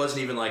 And it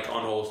wasn't even on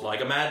hold.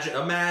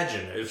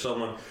 Imagine if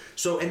someone.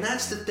 So, and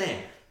that's the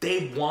thing.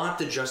 They want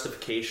the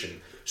justification.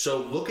 So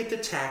look at the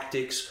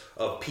tactics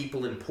of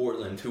people in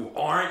Portland who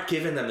aren't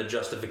giving them the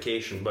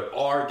justification, but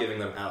are giving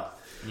them out.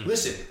 Mm-hmm.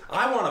 Listen,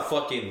 I want to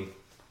fucking...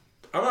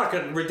 I'm not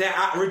going to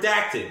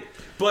redact it.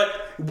 But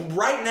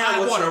right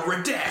now... I want to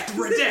redact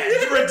to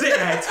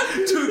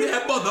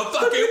that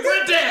motherfucking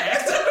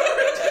redact.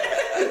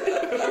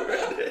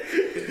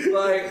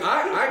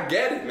 I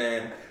get it,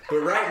 man. But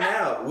right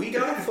now, we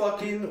gotta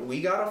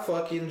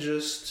fucking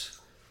just...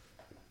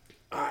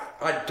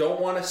 I don't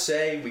want to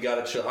say we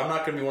gotta chill. I'm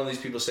not gonna be one of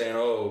these people saying,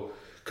 "Oh,"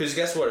 because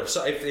guess what?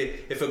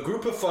 If a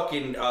group of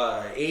fucking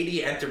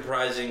 80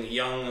 enterprising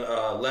young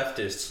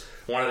leftists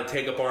wanted to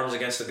take up arms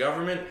against the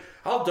government,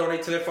 I'll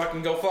donate to their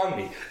fucking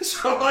GoFundMe.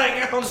 So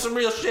on some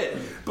real shit.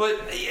 But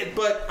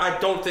I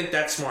don't think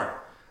that's smart.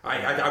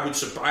 I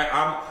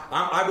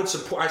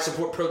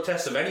support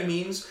protests of any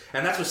means,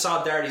 and that's what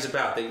solidarity is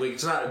about.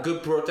 It's not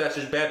good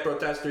protesters, bad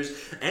protesters.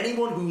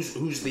 Anyone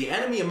who's the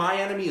enemy of my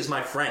enemy is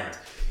my friend.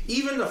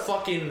 Even the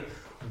fucking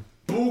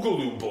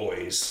Boogaloo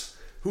Boys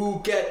who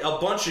get a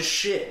bunch of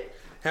shit.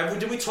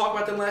 Did we talk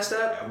about them last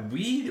time?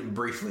 We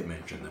briefly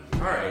mentioned them.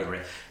 All right.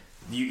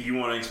 You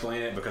want to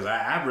explain it? Because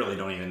I really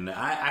don't even...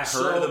 I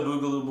heard of the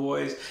Boogaloo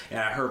Boys, and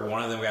I heard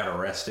one of them got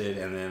arrested,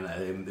 and then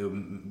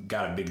it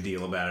got a big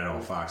deal about it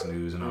on Fox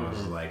News, and I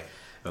was like,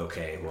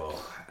 okay, well,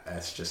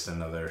 that's just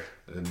another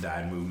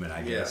died movement,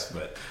 I guess.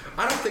 But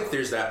I don't think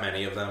there's that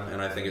many of them,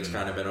 and I think it's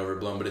kind of been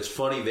overblown. But it's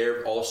funny,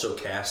 they're also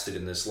casted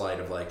in this light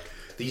of,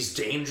 these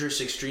dangerous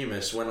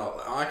extremists, when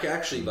I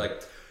actually,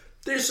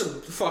 there's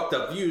some fucked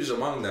up views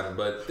among them,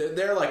 but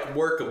they're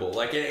workable.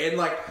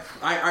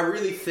 I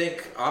really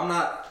think I'm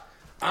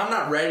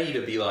not ready to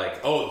be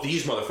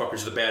these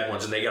motherfuckers are the bad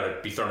ones and they gotta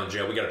be thrown in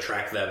jail. We gotta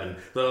track them and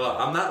blah, blah,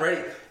 blah. I'm not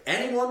ready.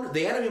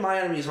 The enemy of my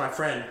enemy is my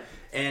friend,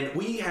 and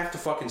we have to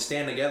fucking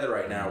stand together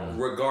right now,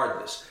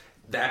 regardless.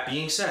 That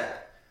being said,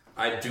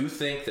 I do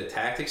think the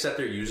tactics that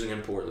they're using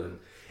in Portland,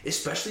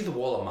 especially the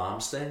Wall of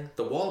Moms thing.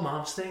 The Wall of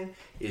Moms thing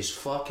is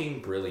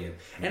fucking brilliant.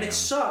 And it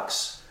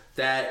sucks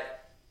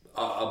that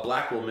a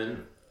black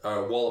woman,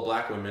 a wall of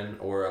black women,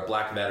 or a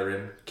black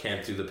veteran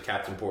can't do the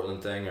Captain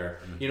Portland thing. Or,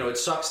 it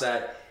sucks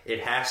that it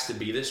has to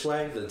be this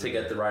way to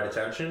get the right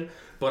attention.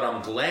 But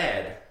I'm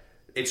glad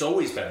it's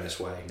always been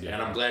this way. Yeah.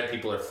 And I'm glad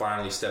people are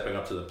finally stepping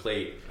up to the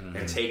plate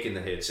and taking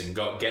the hits and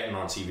getting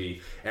on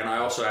TV. And I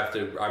also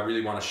I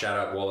really want to shout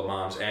out Wall of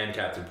Moms and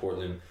Captain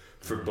Portland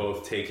for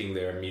both taking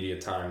their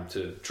immediate time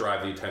to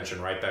drive the attention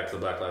right back to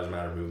the Black Lives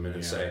Matter movement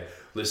and say,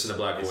 listen to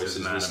black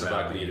voices, listen to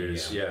black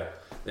leaders. Yeah.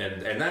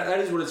 And that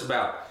is what it's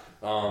about.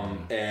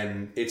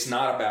 And it's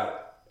not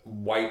about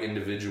white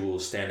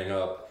individuals standing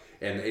up.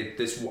 And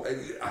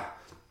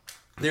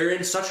they're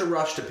in such a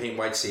rush to paint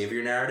white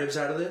savior narratives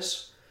out of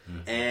this.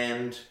 Mm-hmm.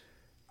 And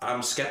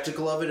I'm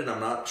skeptical of it, and I'm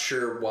not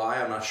sure why.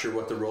 I'm not sure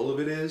what the role of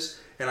it is.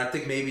 And I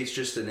think maybe it's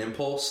just an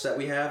impulse that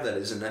we have that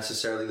isn't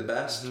necessarily the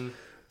best. Mm-hmm.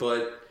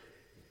 But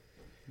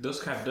those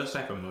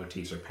type of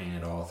motifs are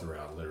painted all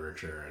throughout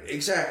literature and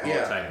exactly,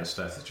 all type of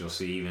stuff that you'll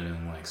see even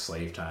in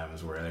slave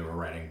times where they were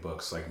writing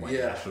books, white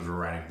nationalists were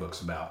writing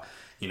books about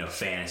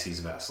fantasies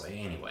about slavery.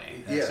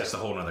 Anyway, that's just a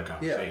whole other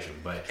conversation.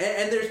 Yeah. But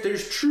and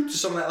there's truth to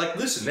some of that. Like,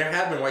 listen, there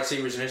have been white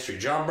saviors in history.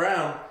 John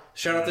Brown,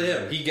 shout out to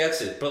him, he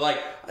gets it. But like,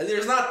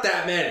 there's not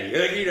that many.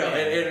 Like,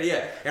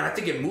 and I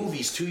think in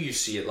movies too, you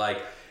see it.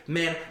 Like,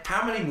 man,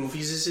 how many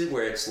movies is it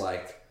where it's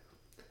like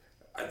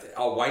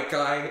a white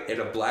guy and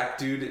a black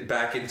dude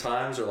back in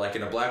times, or like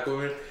in a black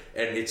woman,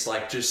 and it's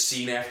like just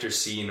scene after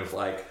scene of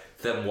like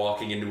them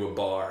walking into a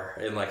bar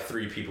and like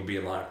three people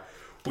being like,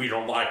 we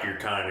don't like your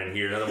kind in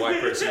here. And the white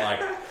person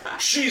like,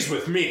 she's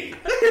with me.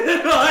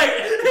 Like,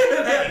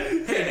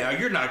 hey, now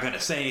you're not gonna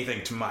say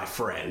anything to my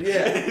friend.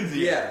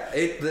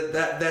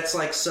 That's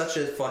like such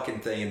a fucking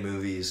thing in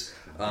movies.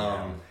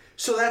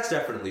 So that's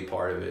definitely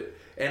part of it.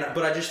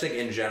 But I just think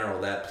in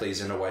general that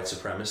plays into white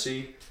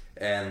supremacy,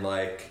 and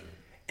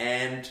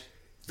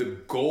the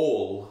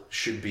goal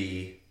should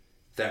be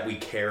that we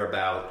care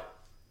about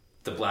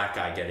the black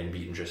guy getting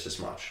beaten just as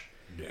much.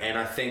 Yeah. And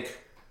I think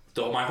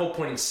my whole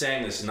point in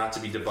saying this is not to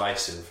be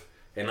divisive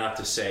and not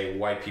to say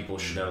white people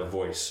should have a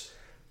voice.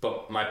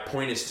 But my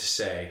point is to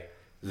say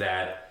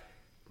that,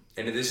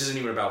 and this isn't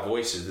even about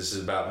voices, this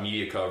is about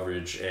media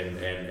coverage and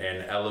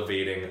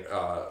elevating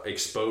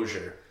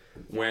exposure.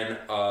 When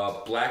a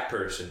black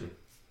person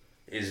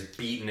is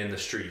beaten in the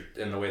street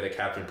in the way that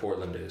Captain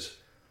Portland is,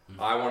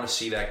 I want to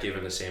see that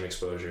given the same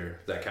exposure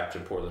that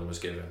Captain Portland was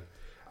given.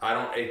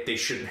 They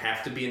shouldn't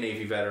have to be a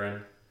Navy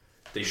veteran.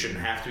 They shouldn't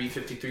have to be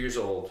 53 years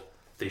old.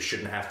 They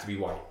shouldn't have to be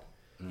white.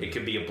 It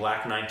could be a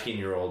black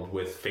 19-year-old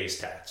with face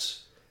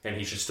tats, and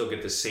he should still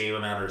get the same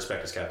amount of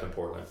respect as Captain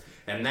Portland.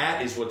 And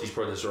that is what these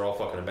protests are all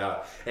fucking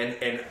about.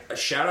 And a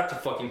shout out to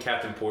fucking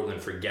Captain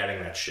Portland for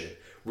getting that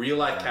shit. Real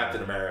life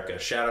Captain America.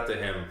 Shout out to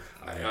him.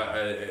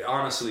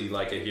 Honestly,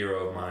 like a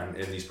hero of mine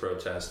in these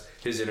protests.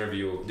 His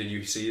interview, did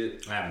you see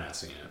it? I have not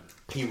seen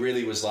it. He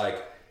really was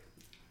like,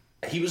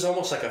 he was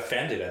almost like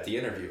offended at the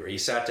interview. He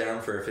sat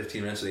down for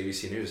 15 minutes with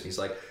ABC News and he's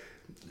like,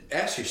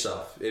 ask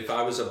yourself, if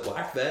I was a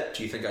black vet,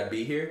 do you think I'd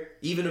be here?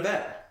 Even a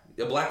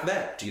black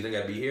vet, do you think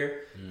I'd be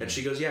here? And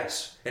she goes,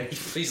 yes. And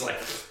he's like,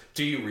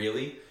 do you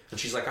really? And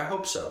she's like, I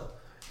hope so.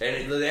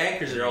 And the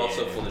anchors are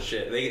also full of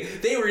shit.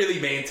 They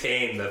really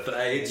maintain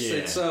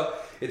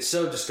it's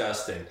so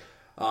disgusting.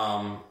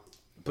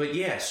 But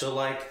yeah, so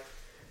like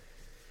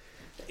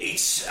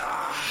it's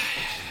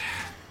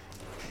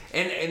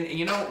and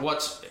you know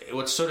what's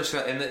so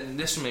disgusting, and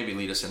this will maybe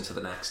lead us into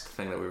the next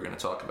thing that we were going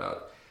to talk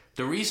about.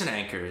 The reason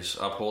anchors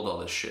uphold all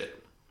this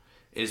shit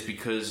is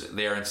because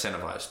they are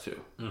incentivized to,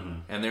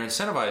 and they're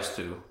incentivized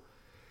to.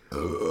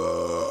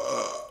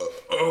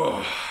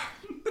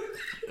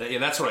 Yeah,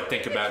 that's what I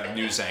think about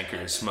news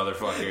anchors,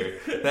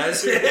 motherfucker.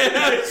 That's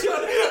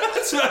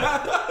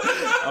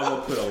I'm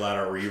gonna put a lot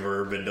of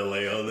reverb and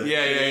delay on this.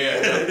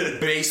 Yeah.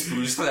 Bass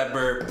boost that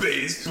burp.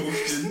 Bass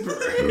boosted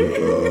burp.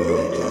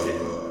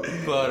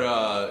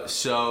 But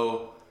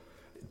so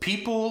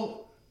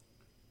people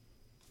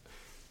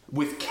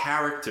with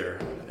character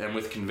and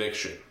with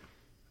conviction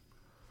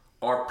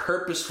are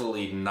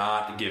purposefully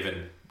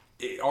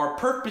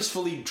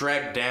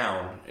dragged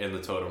down in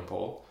the totem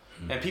pole.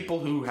 And people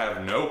who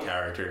have no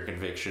character or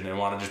conviction and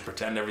want to just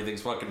pretend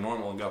everything's fucking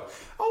normal and go,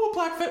 oh, a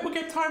black vet will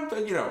get time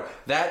to,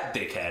 that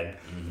dickhead.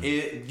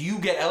 You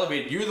get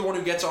elevated. You're the one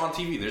who gets on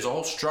TV. There's a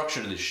whole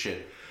structure to this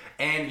shit.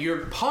 And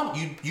you're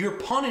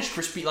punished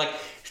for speech. Like,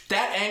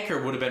 that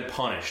anchor would have been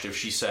punished if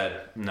she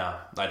said, no,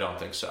 I don't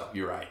think so.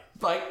 You're right.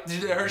 Like,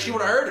 she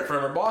would have heard it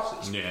from her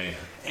bosses. Yeah.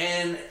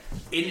 And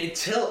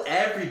until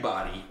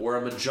everybody or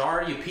a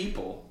majority of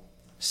people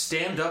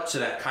stand up to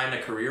that kind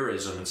of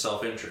careerism and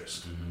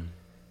self-interest,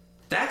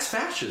 that's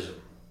fascism.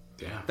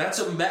 Yeah. That's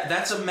a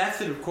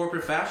method of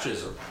corporate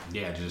fascism.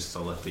 Yeah, just to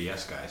let the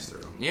yes guys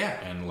through. Yeah.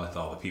 And let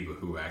all the people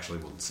who actually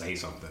will say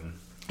something.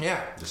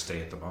 Yeah. Just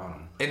stay at the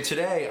bottom. And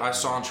today I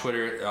saw on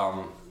Twitter,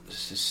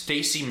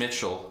 Stacy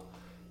Mitchell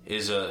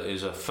is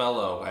a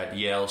fellow at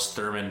Yale's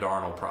Thurman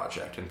Darnell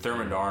Project, and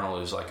Thurman Darnell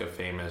is like a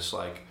famous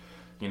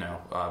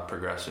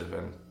progressive.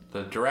 And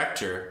the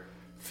director,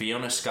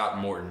 Fiona Scott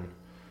Morton,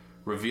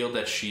 revealed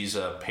that she's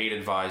a paid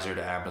advisor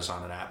to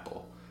Amazon and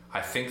Apple. I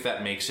think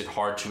that makes it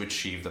hard to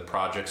achieve the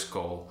project's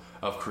goal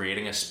of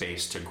creating a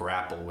space to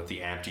grapple with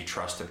the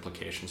antitrust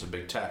implications of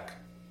big tech.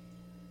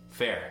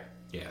 Fair.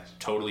 Yes.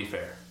 Totally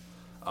fair.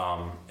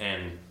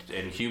 And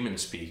in human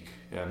speak,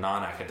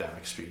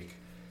 non-academic speak,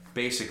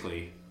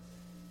 basically,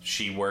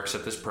 she works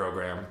at this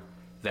program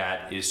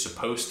that is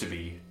supposed to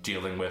be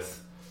dealing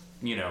with,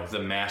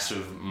 the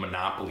massive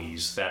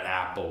monopolies that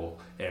Apple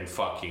and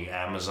fucking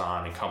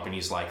Amazon and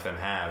companies like them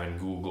have, and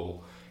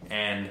Google,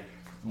 and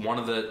one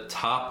of the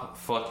top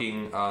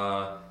fucking,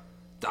 the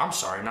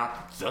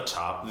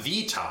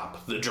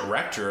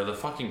director of the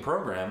fucking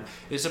program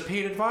is a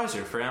paid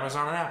advisor for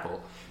Amazon and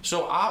Apple.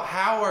 So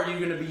how are you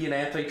going to be an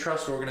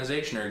antitrust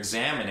organization or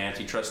examine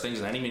antitrust things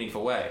in any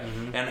meaningful way?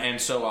 And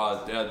so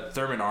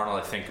Thurman Arnold,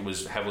 I think,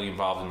 was heavily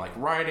involved in like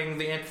writing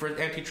the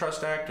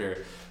Antitrust Act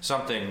or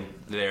something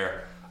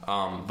there.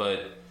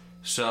 But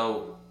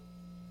so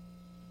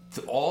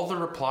all the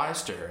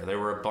replies to her, there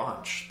were a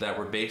bunch that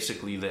were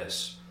basically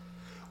this.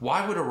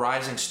 why would a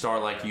rising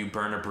star like you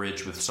burn a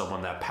bridge with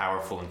someone that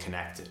powerful and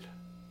connected?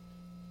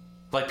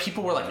 Like,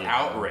 people were, like,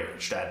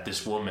 outraged at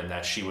this woman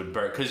that she would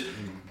burn, because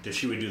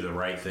she would do the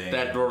right thing.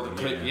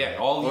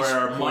 All these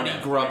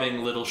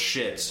money-grubbing little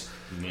shits.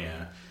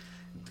 Yeah.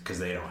 Because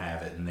they don't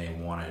have it and they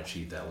want to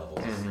achieve that level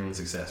of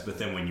success. But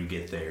then when you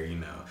get there, you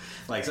know,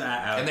 like,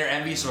 and they're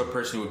envious of a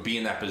person who would be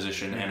in that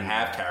position and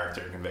have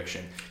character and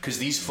conviction. Because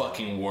these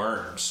fucking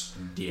worms,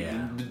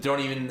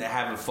 don't even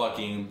have a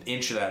fucking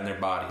inch of that in their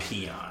body.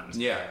 Peons.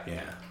 Yeah.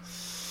 Yeah.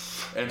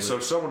 And so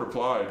someone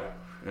replied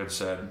and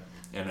said,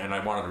 and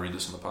I wanted to read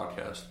this on the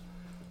podcast.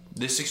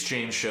 This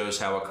exchange shows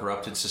how a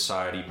corrupted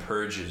society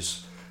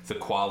purges the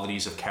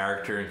qualities of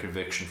character and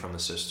conviction from the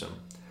system.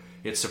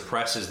 It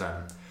suppresses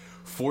them,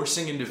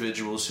 forcing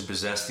individuals who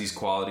possess these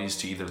qualities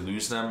to either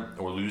lose them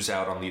or lose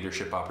out on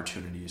leadership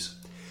opportunities.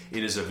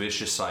 It is a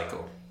vicious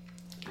cycle.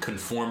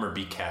 Conform or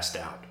be cast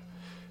out.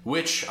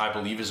 Which, I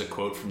believe, is a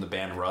quote from the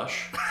band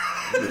Rush.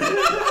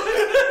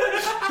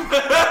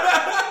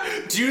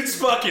 Dudes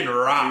fucking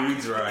rock.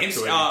 Dudes rock.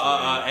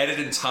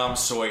 Edited Tom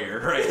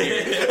Sawyer right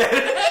here.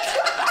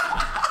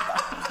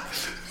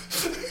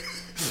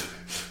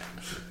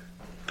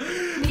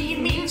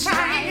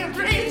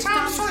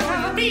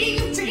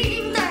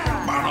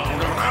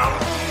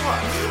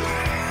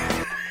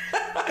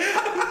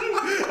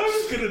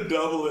 I'm gonna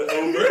double it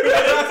over.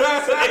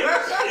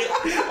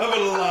 I'm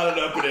gonna line it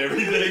up and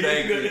everything.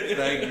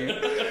 Thank you.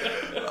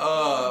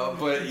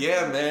 But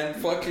yeah, man,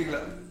 fucking.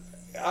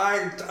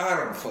 I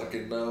don't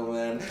fucking know,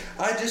 man.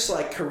 I just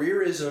like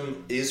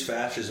careerism is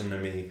fascism to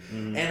me,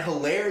 and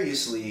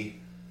hilariously,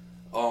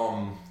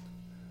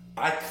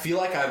 I feel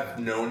like I've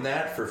known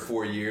that for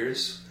 4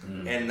 years,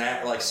 and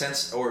that like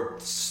since really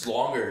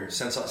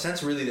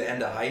the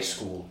end of high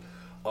school,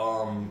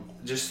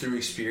 just through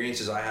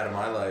experiences I had in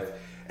my life,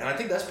 and I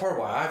think that's part of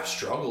why I've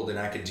struggled in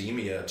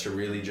academia to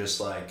really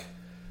just like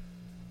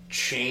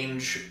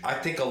change. I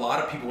think a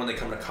lot of people when they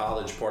come to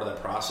college, part of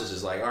that process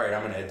is like, all right,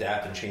 I'm going to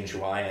adapt and change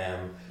who I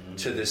am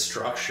to this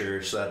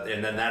structure,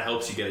 and then that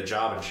helps you get a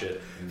job and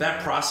shit.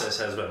 That process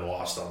has been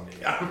lost on me.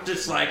 I'm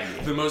just like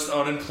the most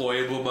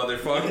unemployable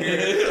motherfucker.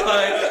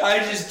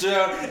 I just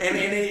don't. And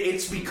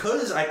it's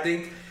because I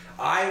think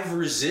I've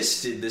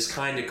resisted this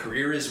kind of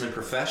careerism and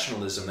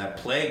professionalism that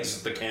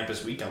plagues the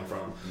campus we come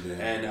from,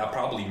 and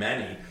probably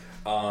many.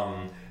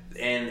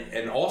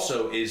 And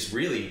also is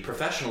really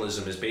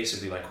professionalism is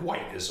basically like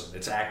whiteism.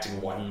 It's acting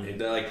white.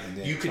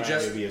 You could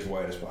just be as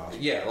white as possible.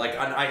 Yeah, like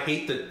I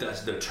hate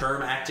the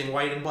term acting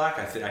white and black.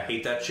 I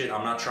hate that shit.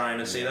 I'm not trying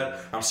to say that.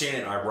 I'm saying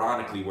it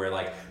ironically, where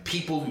like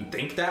people who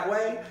think that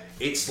way,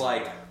 it's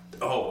like,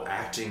 oh,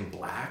 acting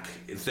black.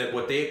 That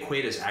what they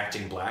equate as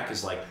acting black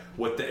is like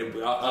what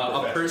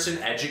a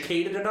person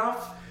educated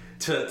enough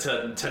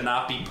to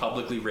not be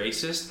publicly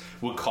racist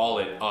would call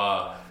it.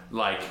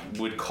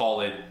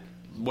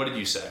 What did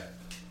you say?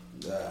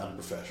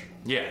 Unprofessional.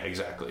 Yeah,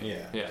 exactly.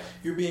 Yeah.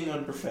 You're being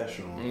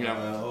unprofessional. Yeah.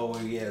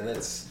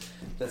 That's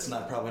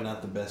probably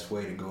not the best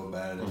way to go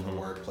about it in the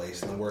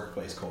workplace. In the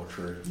workplace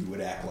culture, you would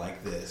act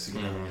like this,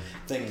 you know,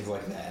 things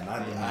like that. And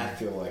I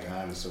feel like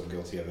I'm so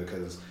guilty of it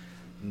because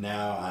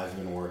now I've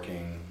been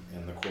working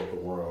in the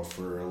corporate world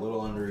for a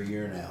little under a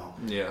year now.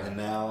 Yeah. And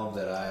now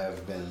that I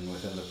have been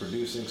within the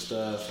producing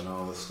stuff and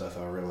all this stuff,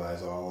 I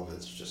realize all of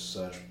it's just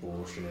such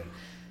bullshit.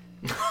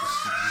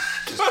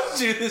 Don't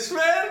do this,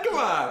 man. Come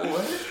on.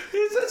 What?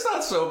 It's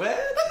not so bad.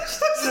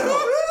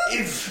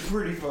 It's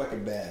pretty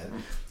fucking bad.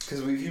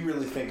 Because if you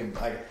really think of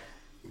like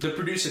the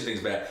producing thing's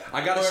bad.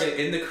 I gotta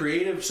say, in the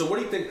creative. So what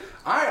do you think?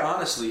 I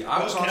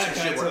was on some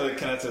shit.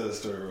 Can I tell the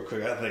story real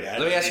quick? Let me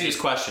ask you this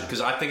question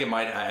because I think it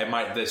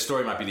might. The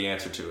story might be the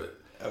answer to it.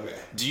 Okay.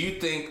 Do you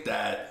think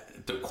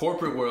that the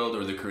corporate world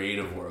or the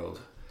creative world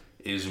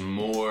is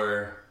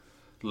more,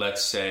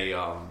 let's say,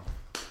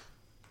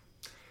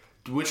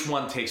 which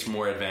one takes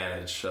more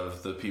advantage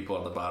of the people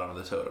at the bottom of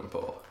the totem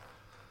pole?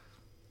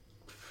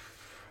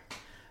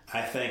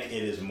 I think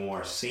it is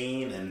more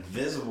seen and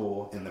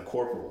visible in the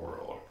corporate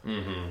world.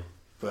 Mm-hmm.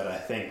 But I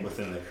think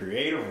within the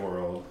creative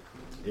world,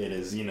 it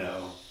is,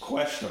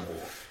 questionable.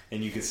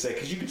 And you could say,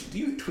 because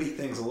you tweak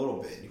things a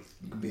little bit. You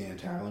could be an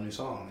entirely new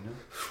song,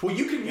 Well,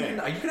 you can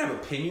have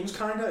opinions,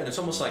 kind of, and it's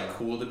almost like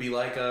cool to be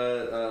like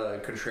a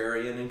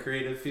contrarian in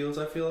creative fields,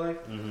 I feel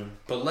like. Mm-hmm.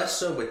 But less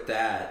so with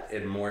that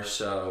and more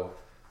so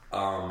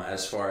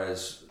as far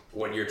as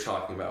what you're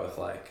talking about with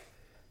like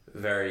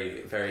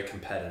very, very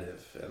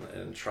competitive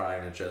and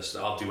trying to just,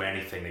 I'll do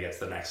anything to get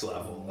to the next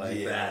level.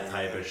 Like that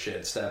type of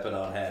shit, stepping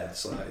on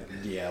heads. Like,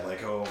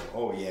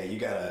 you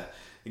gotta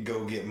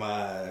go get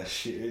my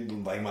shit,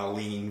 like my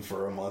lean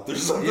for a month or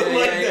something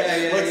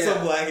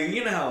some black.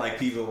 You know how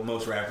like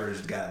most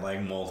rappers got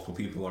like multiple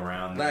people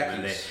around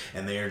them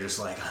and they're just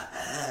like,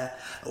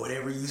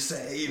 whatever you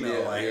say,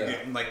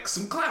 like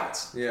some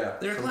clouts. Yeah.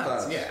 They're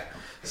clouts. Yeah.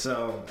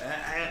 So,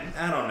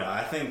 I don't know.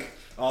 I think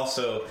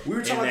also... We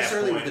were talking this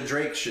earlier with the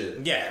Drake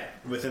shit. Yeah,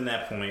 within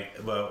that point,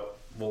 but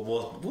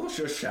we'll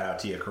just shout out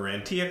Tia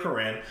Corinne. Tia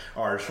Corinne,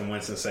 artist from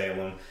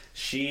Winston-Salem,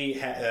 she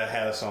had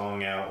a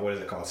song out, what is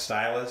it called?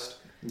 Stylist?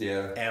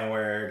 Yeah. And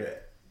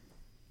where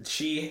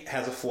she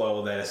has a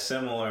flow that is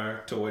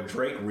similar to what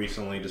Drake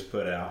recently just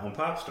put out on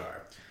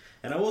Popstar.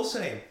 And I will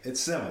say, it's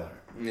similar.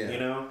 Yeah. You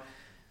know?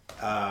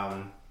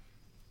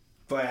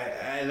 But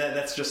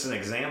that's just an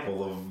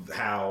example of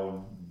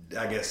how,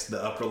 I guess,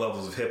 the upper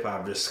levels of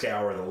hip-hop just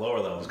scour the lower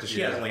levels, because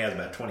she only has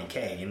about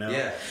 20K, you know?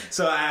 Yeah.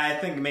 So I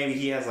think maybe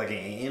he has like an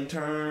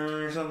intern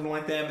or something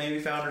like that, maybe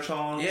found her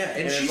song. Yeah,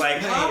 and she's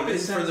like, popping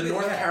for the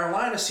North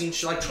Carolina scene.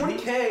 She, like,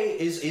 20K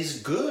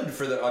is good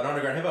for the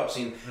underground hip-hop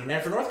scene. Mm-hmm.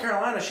 And for North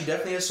Carolina, she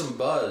definitely has some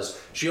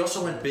buzz. She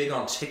also went big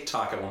on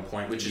TikTok at one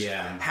point, which is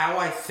how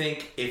I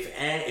think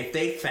if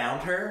they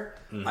found her,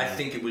 I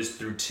think it was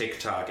through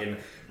TikTok. And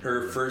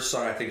her first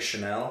song, I think,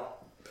 Chanel.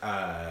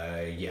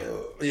 I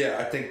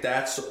think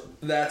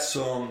that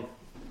song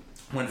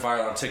went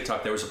viral on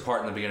TikTok. There was a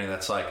part in the beginning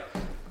that's like,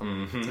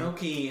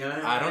 okay,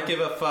 I don't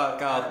give a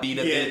fuck, I'll beat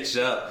a bitch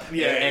up.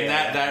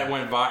 That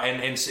went viral.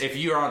 And if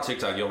you're on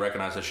TikTok, you'll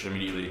recognize that shit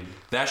immediately.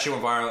 That shit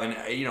went viral,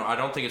 and you know, I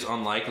don't think it's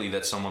unlikely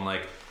that someone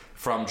like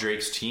from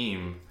Drake's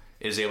team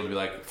is able to be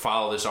like,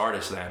 follow this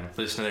artist, then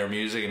listen to their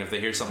music, and if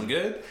they hear something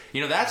good, you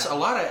know, that's a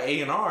lot of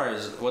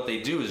A&Rs. What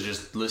they do is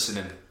just listen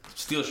and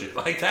steal shit.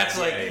 Like, that's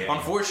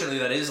unfortunately,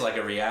 that is like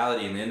a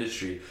reality in the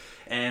industry.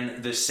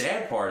 And the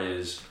sad part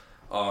is,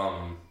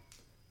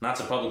 not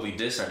to publicly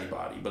diss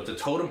anybody, but the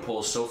totem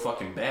pole is so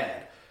fucking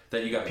bad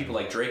that you got people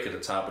like Drake at the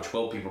top with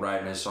 12 people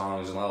writing his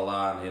songs and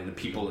and the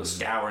people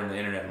scouring the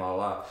internet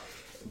and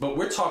But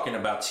we're talking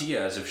about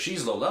Tia as if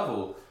she's low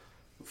level.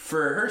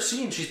 For her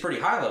scene, she's pretty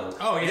high level.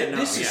 Oh, yeah.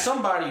 This is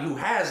somebody who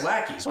has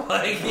lackeys.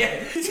 Like,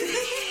 yeah.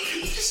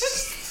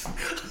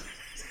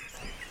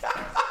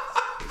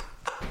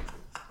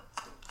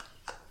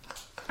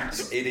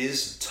 It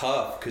is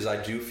tough, because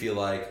I do feel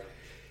like,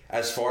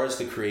 as far as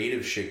the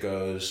creative shit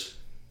goes,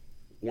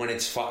 when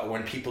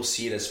people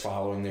see it as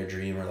following their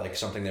dream or like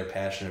something they're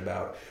passionate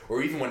about,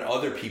 or even when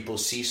other people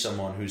see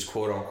someone who's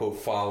quote unquote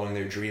following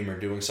their dream or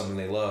doing something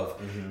they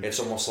love, it's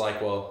almost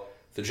like, well,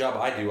 the job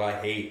I do, I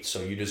hate,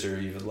 so you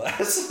deserve even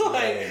less.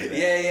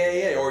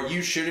 Or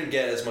you shouldn't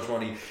get as much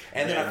money.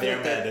 And then I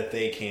feel they're mad that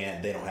they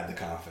don't have the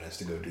confidence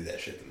to go do that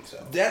shit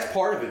themselves. That's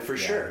part of it for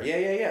sure.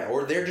 Yeah.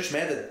 Or they're just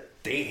mad that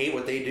they hate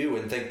what they do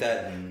and think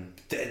that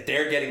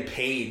they're getting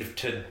paid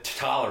to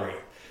tolerate.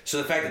 So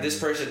the fact that this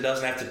person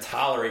doesn't have to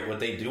tolerate what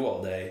they do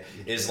all day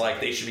is like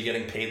they should be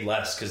getting paid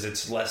less because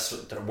it's less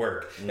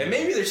work. And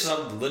maybe there's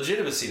some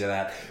legitimacy to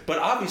that, but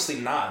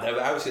obviously not.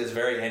 Obviously it's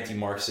very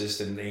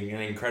anti-Marxist and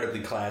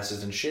incredibly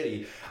classist and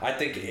shitty. I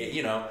think,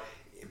 you know,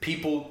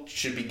 people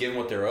should be given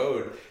what they're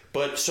owed,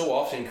 but so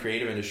often in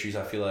creative industries,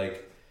 I feel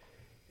like,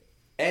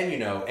 and you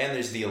know, and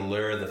there's the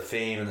allure, the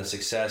fame, and the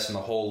success, and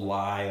the whole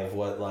lie of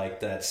what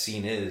like that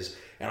scene is.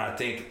 And I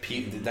think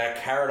that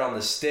carrot on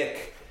the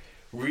stick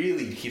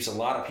really keeps a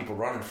lot of people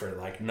running for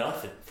like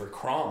nothing, for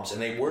crumbs, and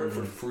they work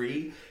for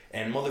free.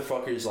 And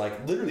motherfuckers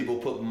like literally will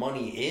put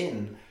money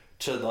in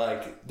to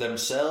like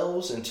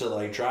themselves and to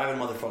like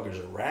driving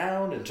motherfuckers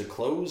around and to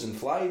clothes and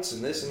flights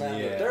and this and that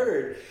and the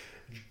third,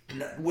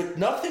 with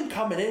nothing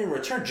coming in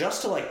return,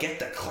 just to like get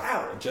the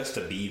clout, just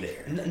to be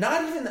there.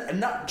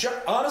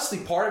 Honestly,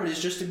 part of it is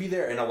just to be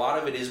there, and a lot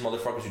of it is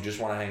motherfuckers who just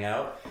want to hang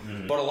out.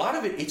 But a lot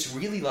of it, it's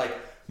really like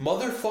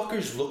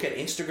motherfuckers look at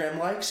Instagram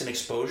likes and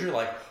exposure.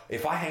 Like,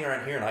 if I hang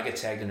around here and I get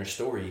tagged in her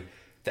story,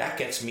 that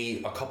gets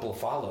me a couple of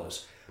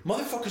follows.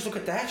 Motherfuckers look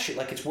at that shit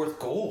like it's worth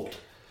gold.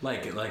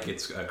 Like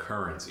it's a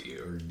currency,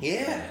 or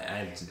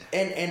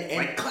and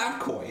like cloud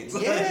coins.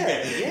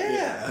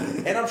 Yeah.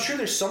 And I'm sure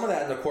there's some of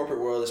that in the corporate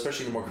world,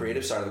 especially in the more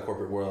creative side of the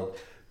corporate world.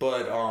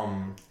 But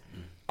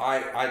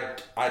I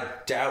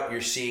doubt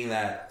you're seeing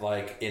that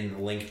like in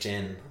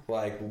LinkedIn,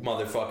 like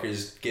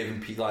motherfuckers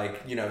giving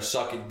like, you know,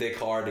 sucking dick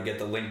hard to get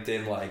the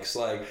LinkedIn likes.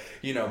 Like,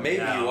 you know,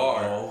 maybe you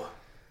are.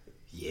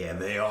 Yeah,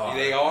 they are.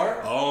 They are?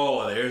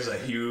 Oh, there's a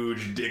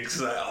huge dick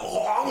side.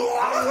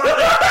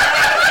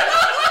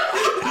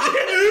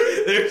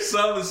 There's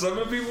some of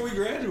the people we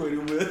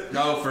graduated with.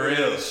 No, for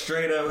real.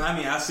 Straight up. I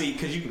mean, I see,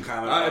 because you can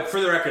comment. For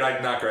the record, I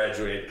did not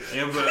graduate.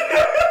 Yeah, but...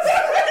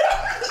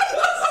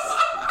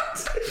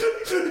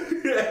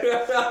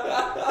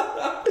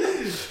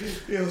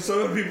 you know,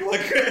 some of the people I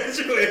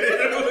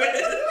graduated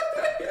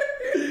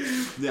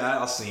with. Yeah,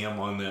 I'll see them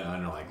on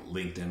like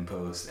LinkedIn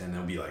posts, and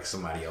there'll be like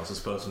somebody else's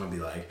post, and I'll be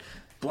like,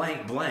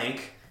 blank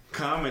blank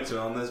commented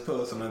on this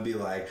post, and I'll be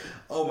like,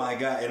 oh my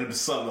god, and it's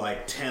some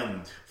like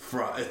Tim,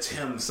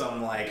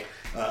 some like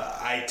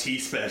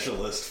IT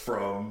specialist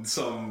from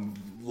some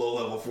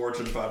low-level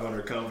Fortune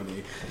 500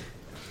 company,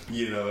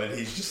 you know, and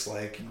he's just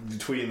like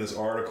tweeting this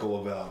article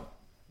about,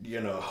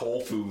 you know, Whole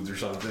Foods or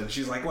something.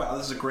 She's like, wow,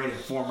 this is a great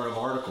informative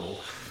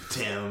article,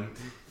 Tim.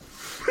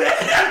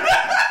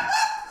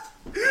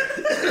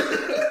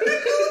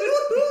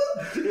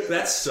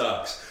 That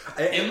sucks.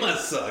 It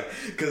must suck,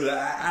 because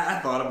I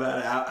thought about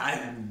it.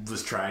 I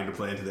was trying to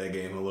play into that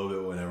game a little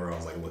bit whenever I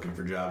was like looking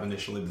for a job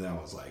initially, but then I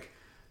was like,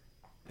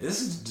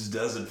 this just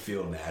doesn't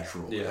feel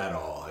natural at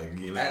all. Like,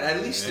 you know,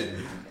 at least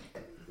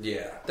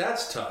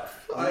that's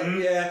tough.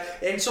 Yeah,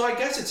 and so I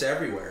guess it's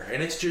everywhere,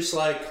 and it's just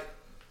like,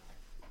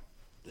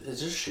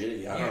 It's just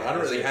shitty. I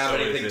don't really have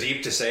anything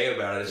deep to say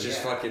about it. It's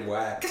just fucking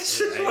whack. It's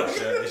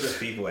just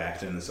people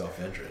acting in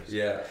self-interest.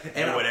 Yeah.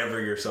 And whatever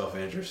your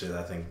self-interest is,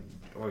 I think,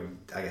 or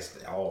I guess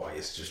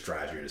always just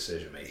drives your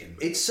decision making.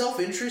 It's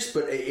self-interest,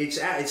 but it's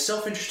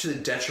self-interest to the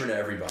detriment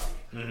of everybody.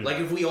 Mm-hmm. Like,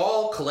 if we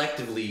all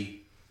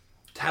collectively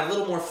had a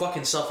little more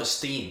fucking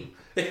self-esteem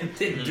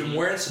and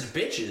weren't such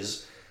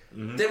bitches,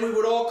 then we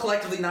would all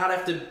collectively not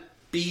have to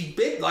be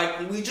big.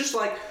 Like, we just,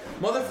 like,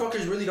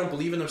 motherfuckers really don't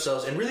believe in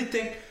themselves and really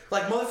think,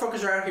 like,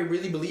 motherfuckers are out here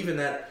really believing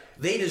that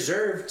they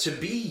deserve to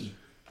be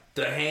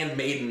the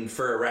handmaiden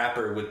for a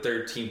rapper with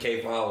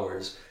 13K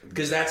followers.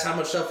 Because that's how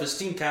much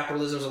self-esteem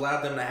capitalism's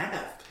allowed them to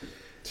have.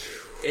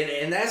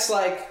 And that's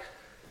like...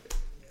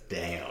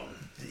 Damn.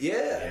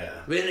 Yeah.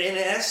 And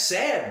that's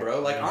sad,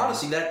 bro. Like,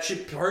 honestly, that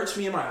shit hurts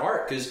me in my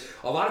heart. Because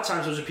a lot of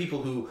times those are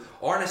people who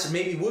aren't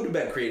necessarily... Maybe would have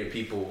been creative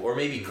people. Or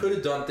maybe could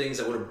have done things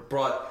that would have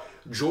brought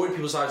joy to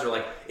people's lives, or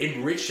like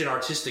enriched an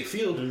artistic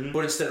field,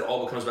 but instead it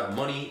all becomes about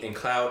money and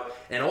clout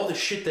and all the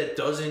shit that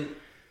doesn't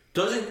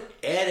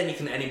add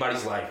anything to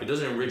anybody's life. It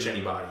doesn't enrich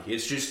anybody.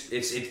 It's just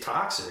it's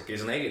toxic.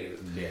 It's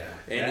negative. Yeah,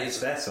 and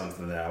that's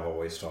something that I've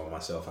always told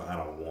myself. I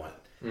don't want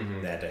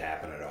that to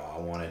happen at all.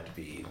 I want it to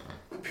be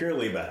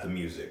purely about the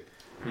music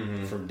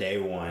from day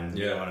one.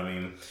 You know what I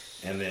mean?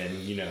 And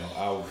then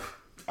I'll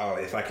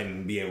if I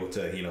can be able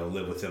to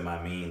live within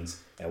my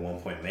means at one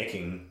point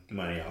making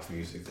money off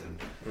music, then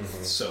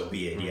so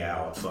be it. Yeah,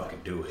 I'll fucking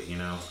do it,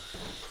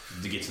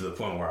 to get to the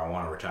point where I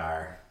want to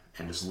retire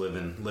and just live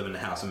in the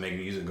house and make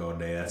music all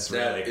day.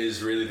 That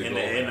is really the goal.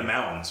 In the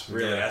mountains,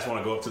 really. I just want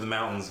to go up to the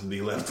mountains and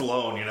be left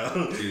alone,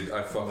 Dude,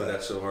 I fuck with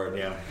that so hard.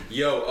 Yeah.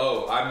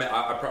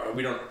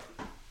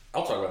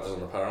 I'll talk about this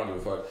on the pod. I don't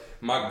give a fuck.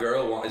 My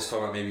girl is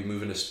talking about maybe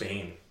moving to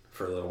Spain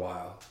for a little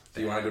while.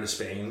 Do you want to go to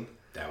Spain?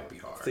 That would be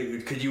hard.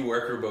 Could you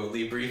work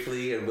remotely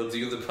briefly and we'll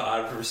do the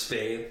pod from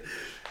Spain?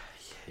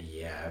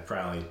 Yeah, I'd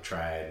probably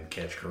try and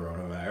catch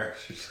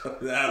coronavirus or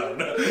something. I don't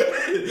know.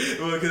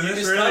 Well, because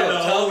it's really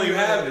tell them you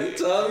have it.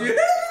 Tell them you have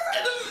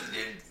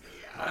it.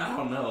 I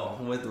don't know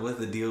what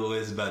the deal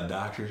is about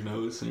doctor's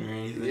notes or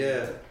anything.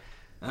 Yeah.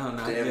 I don't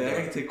know. I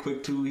can take a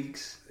quick 2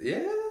 weeks.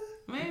 Yeah.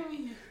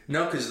 Maybe.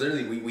 No, because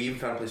literally we even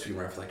found a place we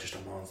can rent for like just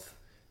a month.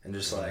 And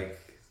just like,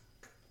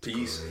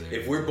 peace.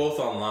 If we're both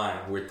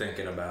online, we're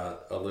thinking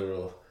about a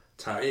little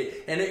time.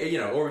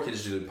 Or we could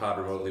just do the pod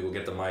remotely. We'll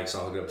get the mics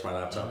and I'll hook it up to my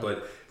laptop.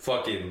 But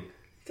fucking,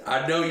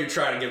 I know you're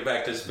trying to get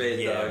back to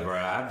Spain, dog. Bro,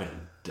 I've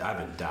been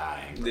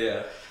dying.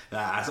 Yeah.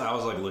 I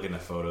was like looking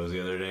at photos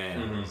the other day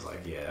and I was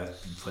like, yeah, that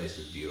place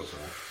is beautiful.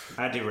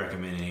 I do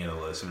recommend any of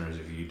the listeners,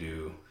 if you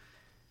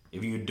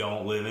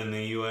don't live in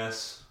the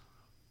U.S.,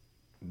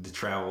 to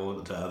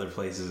travel to other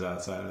places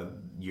outside of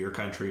your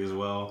country as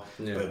well.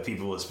 Yeah. But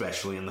people,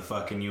 especially in the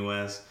fucking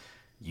U.S.,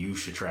 you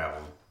should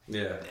travel.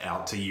 Yeah,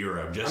 out to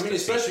Europe.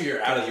 Especially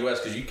you're out of the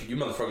U.S. because you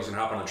motherfuckers can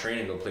hop on a train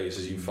and go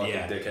places. You fucking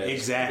dickheads.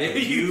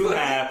 Exactly.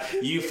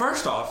 you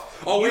first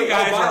off. Oh wait!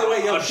 By the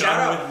way,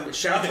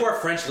 shout out to our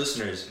French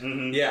listeners.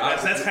 Mm-hmm. Yeah,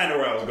 that's kind of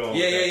where I was going.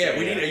 Yeah.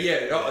 We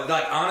need.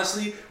 Like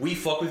honestly, we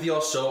fuck with y'all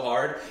so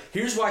hard.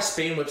 Here's why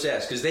Spain whips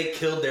ass, because they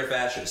killed their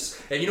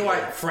fascists, and you know why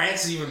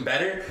France is even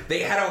better? They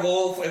had a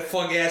whole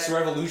fuck ass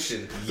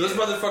revolution. Yeah. Those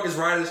motherfuckers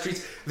riding the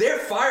streets. They're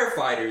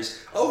firefighters.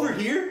 Over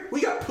here,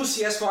 we got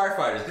pussy ass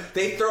firefighters.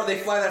 They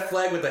fly that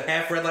flag with a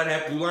half red line,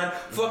 half blue line.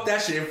 Fuck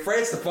that shit. In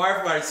France, the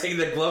firefighters taking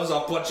their gloves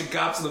off, punching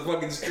cops in the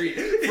fucking street.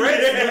 France whips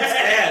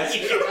ass.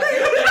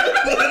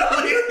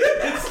 Literally,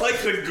 it's like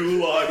the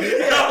gulag.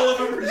 All of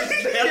them are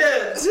just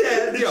dead.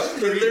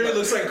 It literally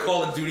looks like a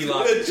Call of Duty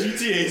lobby. A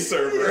GTA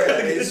server. Yeah,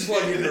 it's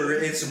fucking,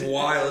 it's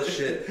wild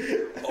shit.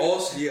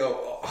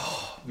 Also,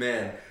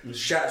 man.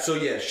 Shout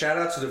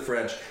out to the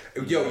French.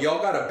 Yo, y'all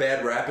got a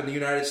bad rap in the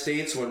United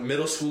States when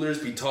middle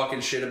schoolers be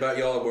talking shit about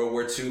y'all in World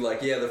War II.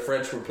 Like, the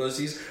French were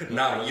pussies.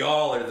 Nah,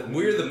 y'all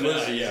we're the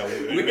pussies.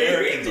 We're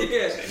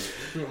Americans.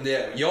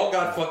 Yeah, y'all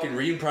got fucking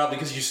reamed probably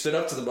because you stood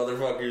up to the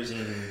motherfuckers.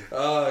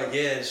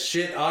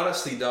 Shit.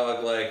 Honestly,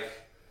 dog, like,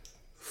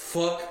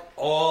 fuck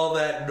all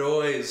that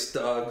noise,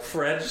 dog.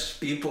 French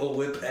people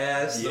whip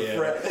ass. And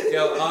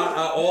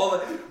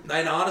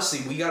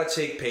honestly, we gotta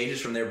take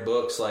pages from their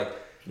books. Like,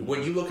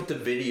 when you look at the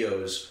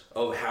videos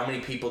of how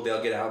many people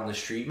they'll get out in the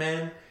street,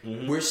 man,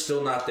 we're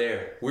still not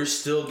there. We're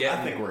still getting.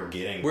 I think we're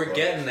getting. We're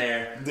getting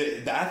there.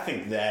 I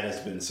think that has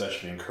been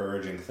such an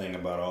encouraging thing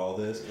about all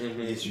this.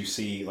 Is you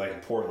see,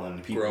 like,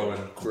 Portland, people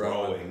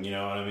growing. You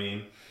know what I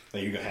mean?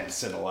 Like, you're gonna have to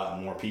send a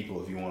lot more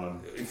people if you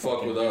want to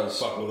fuck with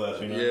us.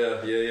 You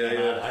know?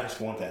 Yeah. I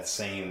just want that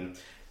same,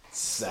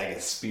 I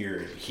guess,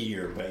 spirit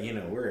here, but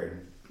we're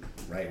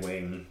right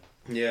wing.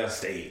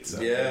 States. So.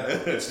 Yeah,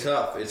 it's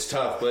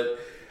tough, but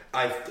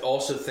I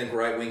also think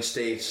right-wing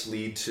states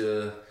lead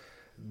to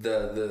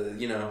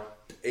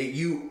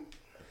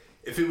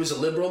if it was a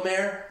liberal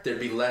mayor, there'd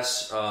be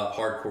less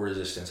hardcore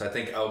resistance. I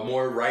think a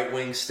more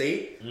right-wing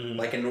state,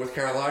 like in North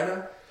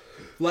Carolina,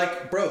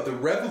 like, bro, the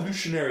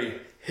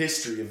revolutionary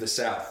history of the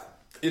South,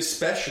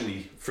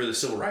 especially for the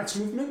civil rights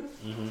movement,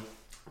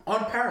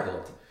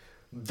 unparalleled.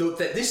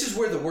 This is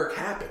where the work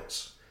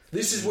happens.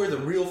 This is where the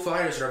real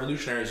fighters and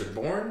revolutionaries are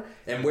born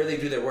and where they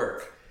do their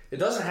work. It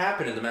doesn't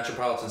happen in the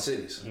metropolitan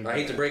cities. I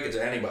hate to break it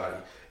to anybody.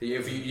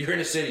 If you're in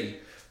a city,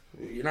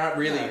 you're not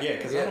really... Yeah,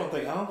 because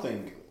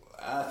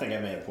I think I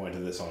made a point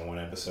of this on one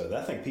episode.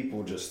 I think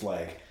people just,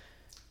 like,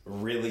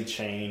 really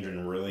change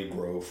and really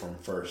grow from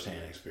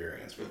first-hand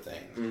experience with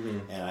things.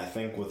 Mm-hmm. And I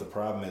think what the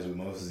problem is with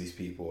most of these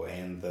people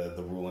and the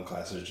ruling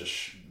classes just,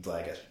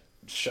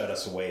 shut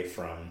us away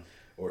from...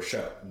 or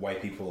shut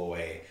white people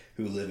away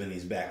who live in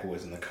these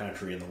backwoods in the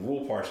country, in the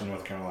rural parts of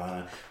North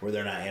Carolina, where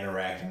they're not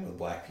interacting with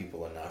black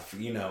people enough.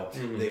 You know,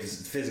 they've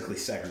physically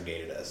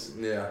segregated us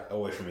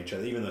away from each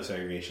other, even though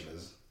segregation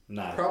is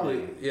not...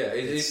 Probably,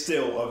 it's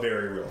still a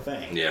very real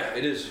thing. Yeah,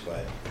 it is.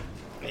 But,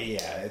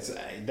 yeah,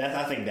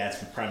 I think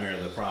that's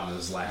primarily the problem,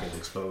 is lack of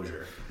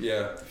exposure.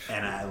 Yeah.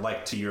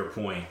 And to your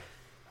point,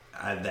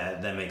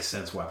 that makes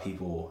sense why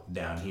people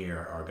down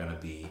here are going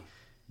to be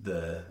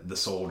the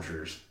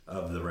soldiers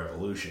of the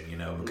revolution, you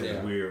know,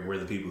 because we're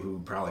the people who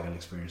probably going to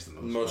experience the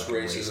most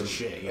racism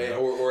shit, you know?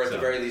 or at the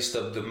very least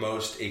the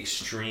most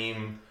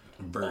extreme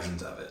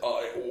versions of it,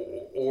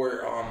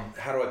 or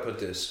how do I put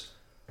this,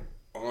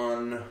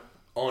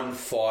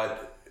 unfought,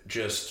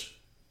 just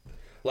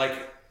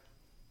like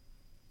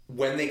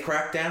when they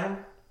crack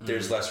down,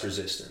 there's less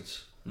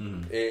resistance.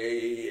 And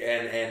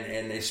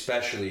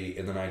especially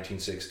in the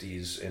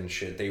 1960s and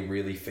shit, they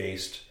really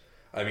faced,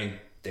 I mean,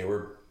 they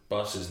were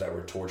buses that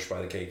were torched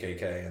by the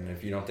KKK, and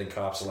if you don't think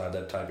cops allowed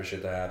that type of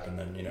shit to happen,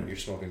 then you know you're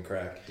smoking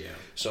crack. Yeah.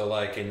 So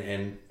like,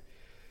 and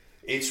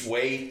it's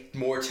way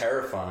more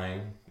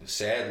terrifying.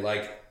 Sad.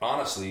 Like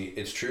honestly,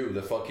 it's true.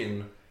 The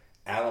fucking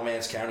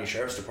Alamance County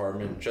Sheriff's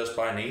Department, just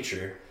by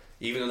nature,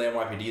 even though the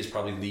NYPD is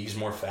probably leagues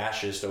more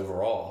fascist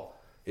overall,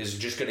 is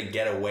just going to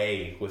get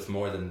away with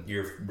more than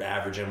your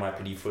average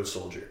NYPD foot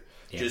soldier.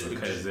 Yeah, just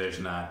because there's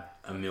not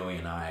a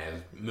million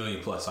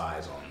plus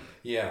eyes on.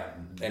 Yeah,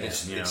 and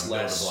it's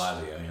less.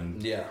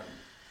 And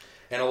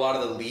and a lot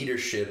of the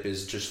leadership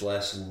is just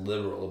less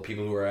liberal. The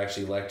people who are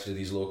actually elected to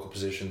these local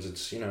positions,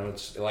 it's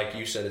like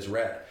you said, it's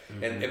red.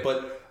 Mm-hmm.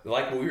 But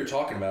like what we were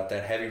talking about,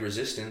 that heavy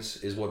resistance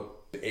is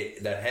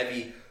that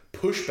heavy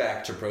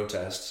pushback to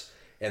protests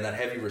and that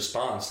heavy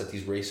response that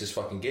these racists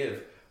fucking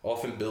give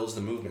often builds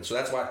the movement. So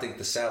that's why I think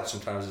the South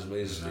sometimes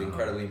is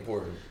incredibly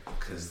important.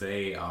 Because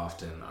they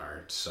often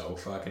are so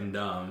fucking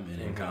dumb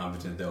and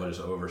incompetent, they'll just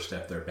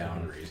overstep their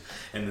boundaries.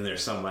 And then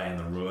there's somebody in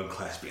the ruling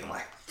class being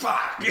like,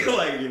 fuck!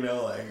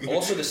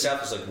 Also, the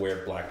South is like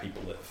where black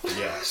people live.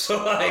 Yeah.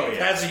 So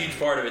that's a huge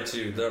part of it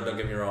too. Don't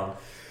get me wrong.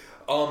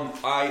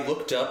 I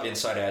looked up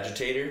Inside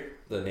Agitator,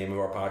 the name of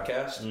our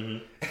podcast.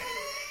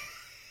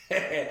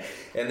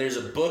 And there's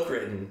a book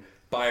written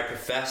by a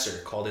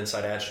professor called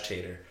Inside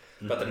Agitator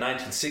about the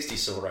 1960s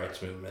civil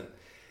rights movement,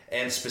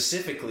 and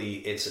specifically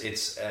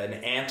it's an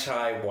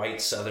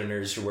anti-white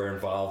Southerners who were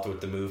involved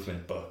with the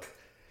movement book.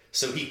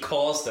 So he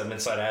calls them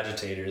Inside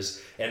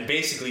Agitators, and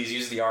basically he's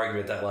used the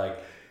argument that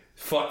like,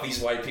 fuck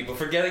these white people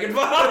for getting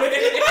involved.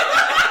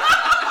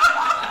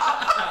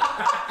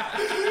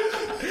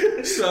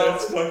 So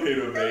that's fucking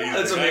amazing.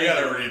 That's amazing. I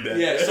gotta read that.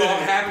 Yeah, so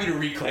I'm happy to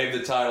reclaim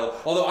the title.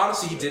 Although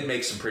honestly, he did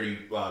make some pretty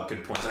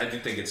good points. I do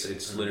think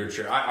it's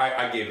literature.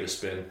 I gave it a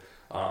spin.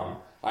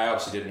 I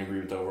obviously didn't agree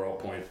with the overall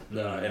point,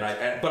 but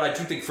I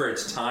do think for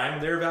its time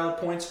they're valid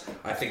points.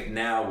 I think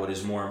now what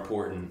is more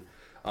important,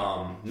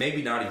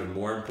 maybe not even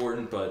more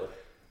important, but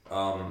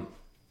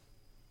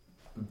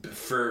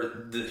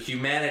for the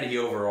humanity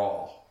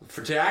overall,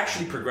 to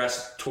actually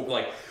progress to,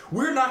 like,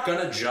 we're not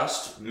gonna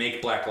just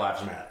make Black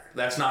Lives Matter.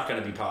 That's not going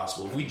to be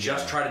possible. If we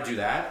just try to do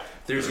that,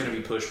 there's going to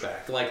be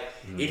pushback. Like,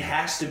 it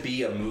has to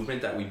be a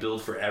movement that we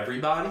build for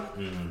everybody,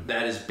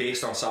 that is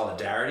based on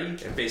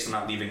solidarity and based on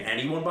not leaving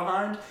anyone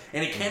behind.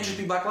 And it can't just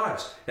be Black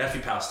lives. It has to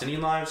be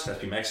Palestinian lives. It has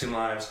to be Mexican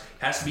lives.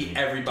 It has to be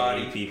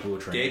everybody.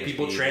 Gay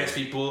people, trans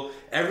people.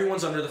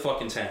 Everyone's under the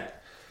fucking tent.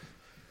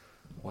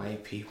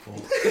 White people.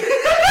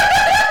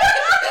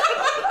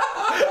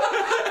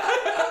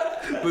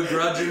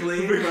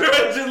 Begrudgingly.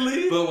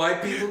 But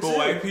white people too. But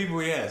white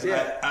people, yes.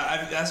 Yeah.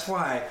 I that's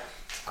why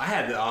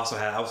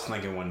I was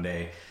thinking one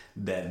day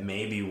that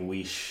maybe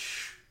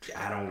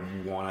I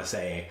don't want to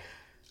say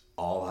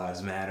all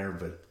lives matter,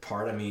 but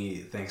part of me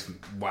thinks,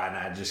 why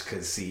not just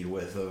concede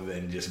with them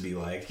and just be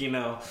like, I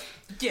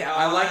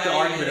like the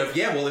argument of,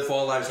 well, if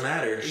all lives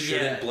matter,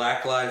 shouldn't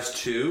black lives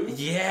too?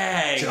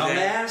 Yeah,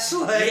 dumbass.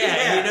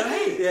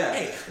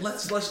 Hey,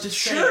 let's just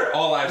say it.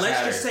 All lives matter.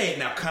 Let's just say it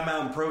now. Come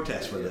out and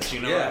protest with us.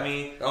 You know what I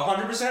mean?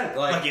 100%.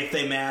 Like if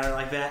they matter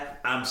like that,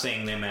 I'm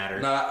saying they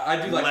matter. No,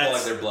 I do like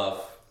calling their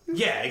bluff.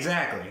 Yeah,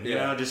 exactly. You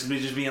know, just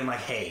being like,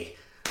 hey,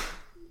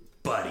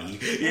 buddy.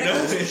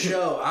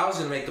 Show. I was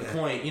going to make the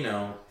point,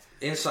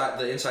 inside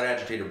the Inside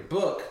Agitator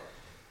book,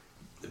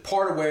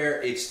 part of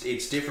where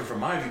it's different from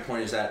my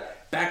viewpoint is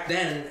that back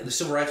then, the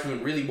civil rights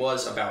movement really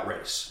was about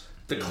race.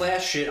 The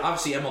class shit,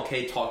 obviously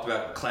MLK talked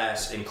about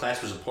class, and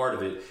class was a part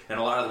of it, and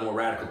a lot of the more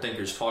radical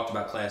thinkers talked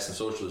about class and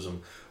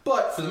socialism.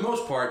 But for the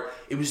most part,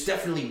 it was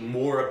definitely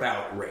more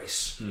about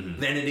race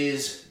than it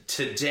is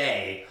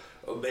today,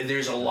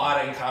 there's a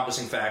lot of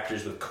encompassing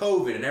factors with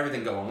COVID and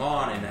everything going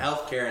on in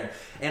healthcare,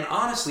 and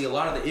honestly, a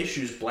lot of the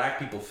issues black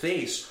people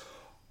face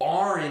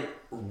aren't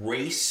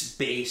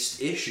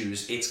race-based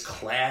issues. It's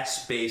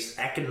class-based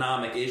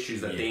economic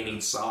issues that they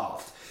need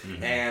solved.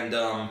 Mm-hmm. And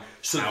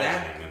so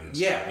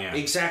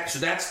exactly. So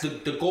that's the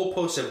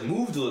goalposts have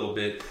moved a little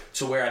bit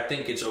to where I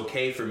think it's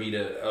okay for me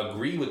to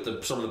agree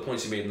with some of the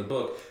points you made in the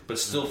book, but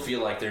still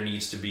feel like there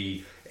needs to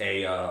be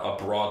a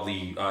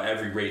broadly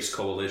every race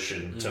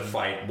coalition to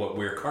fight what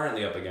we're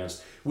currently up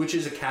against, which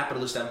is a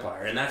capitalist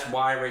empire. And that's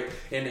why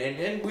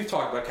and we've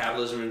talked about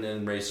capitalism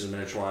and racism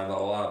and a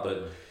lot,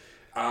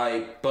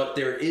 but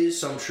there is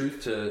some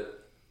truth to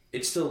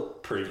it's still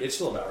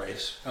about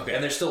race. Okay.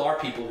 And there still are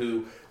people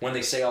who, when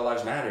they say all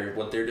lives matter,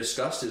 what their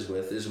disgust is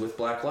with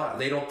black lives.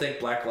 They don't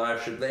think black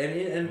lives should,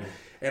 and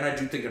I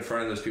do think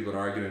confronting those people and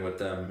arguing with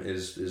them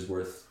is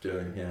worth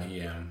doing.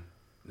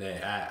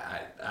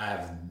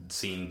 I've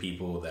seen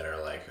people that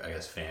are like, I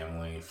guess,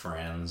 family,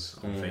 friends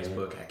on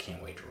Facebook. I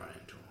can't wait to run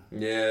into them.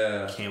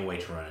 Yeah. Can't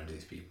wait to run into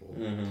these people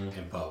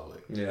in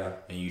public. Yeah.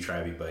 And you try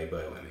to be buddy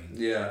with me.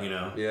 Yeah. You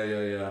know?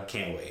 Yeah.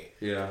 Can't wait.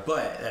 Yeah.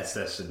 But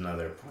that's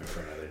another point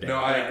for another day. No,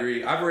 I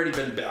agree. I've already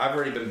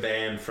been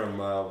banned from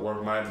one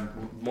of my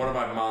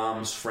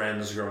mom's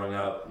friends growing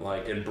up,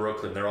 like in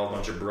Brooklyn. They're all a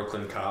bunch of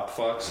Brooklyn cop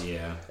fucks.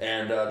 Yeah.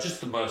 And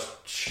just the most,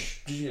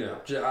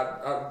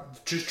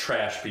 just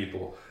trash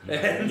people,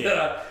 and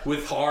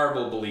with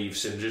horrible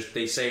beliefs, and just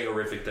they say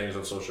horrific things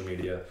on social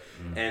media,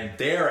 and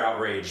they're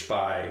outraged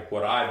by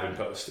what I've been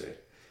posting,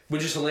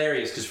 which is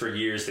hilarious because for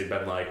years they've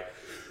been like,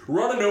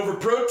 running over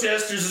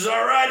protesters is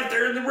alright if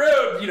they're in the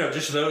road,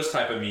 just those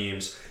type of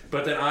memes.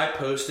 But then I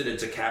posted a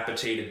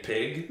decapitated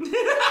pig,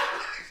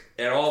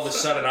 and all of a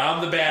sudden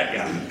I'm the bad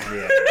guy.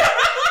 Yeah.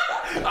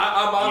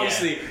 I'm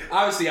obviously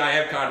I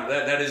am kind of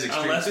that is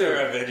extreme. Unless too.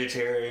 You're a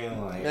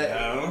vegetarian, like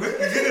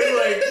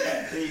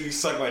you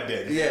suck my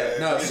dick. Yeah,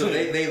 no. So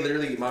they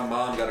literally, my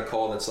mom got a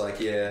call that's like,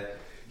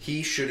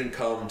 he shouldn't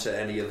come to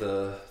any of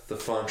the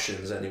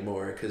functions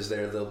anymore because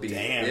they'll be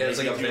it's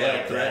like a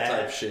bad threat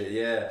type shit.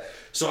 Yeah.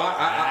 So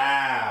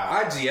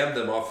I DM'd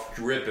them off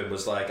rip and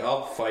was like,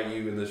 I'll fight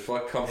you in this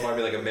come fight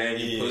me like a man,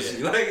 you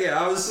pussy. Like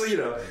I was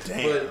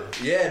Damn.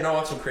 But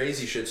on some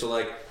crazy shit. So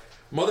like.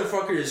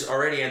 Motherfuckers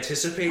already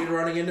anticipated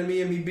running into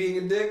me and me being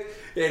a dick,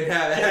 and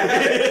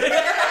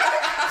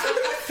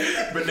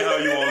but now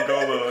you won't go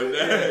though.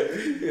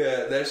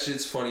 Yeah, that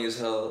shit's funny as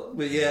hell.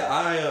 But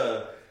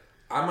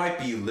I might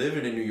be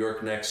living in New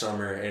York next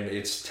summer, and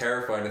it's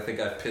terrifying to think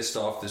I've pissed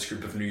off this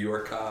group of New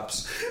York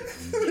cops.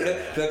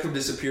 That could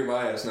disappear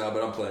my ass now,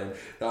 but I'm playing.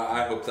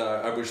 I hope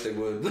that. I wish they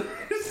would.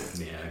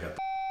 I got.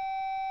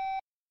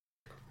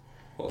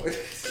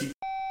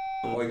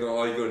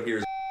 All you go to hear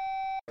is.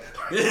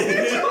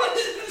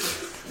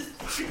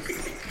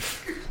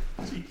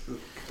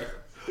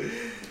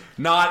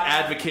 Not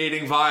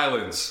advocating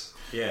violence.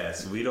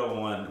 Yes, we don't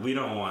want.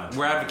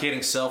 We're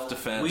advocating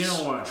self-defense. We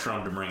don't want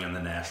Trump to bring in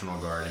the National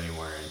Guard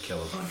anywhere and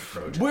kill a bunch of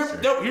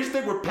protesters. Here's the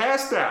thing: we're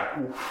past that.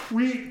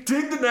 We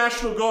did the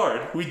National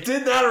Guard. We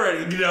did that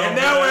already, and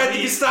now we're at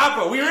the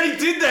Gestapo. We already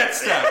did that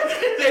stuff.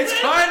 It's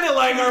kind of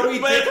like, are we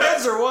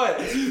dickheads or what?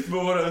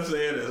 But what I'm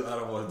saying is, I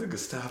don't want the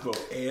Gestapo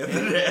and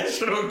the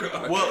National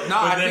Guard. Well, no,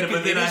 I think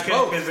it is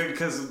both.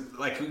 Because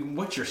like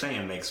what you're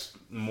saying makes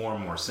more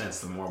and more sense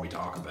the more we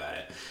talk about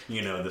it.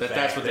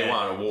 That's what they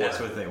want. A war. That's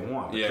what they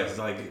want. Because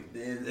like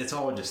it's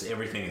all just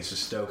everything is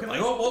just stoking. Like,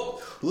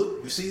 oh,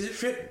 look, you see this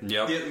shit?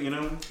 Yep.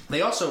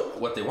 They also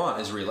what they want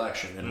is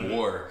re-election, and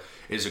war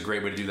is a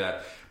great way to do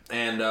that.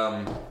 And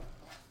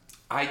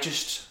I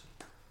just,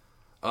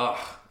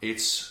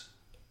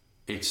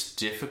 it's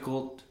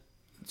difficult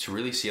to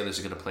really see how this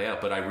is going to play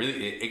out. But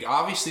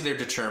obviously they're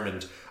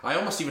determined. I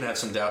almost even had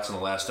some doubts in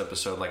the last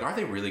episode. Like, are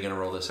they really going to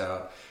roll this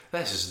out?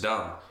 That's just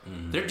dumb.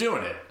 Mm-hmm. They're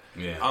doing it.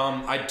 Yeah.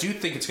 I do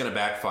think it's going to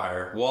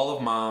backfire. Wall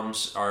of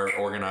Moms are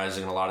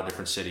organizing in a lot of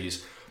different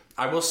cities.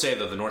 I will say,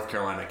 though, the North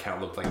Carolina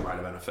account looked like it might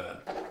have been a Fed.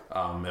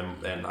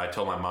 And I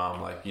told my mom,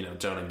 like,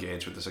 don't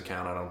engage with this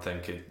account. I don't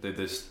think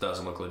this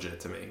doesn't look legit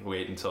to me.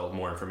 Wait until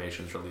more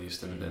information is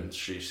released and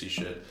she see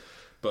shit.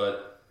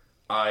 But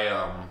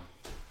and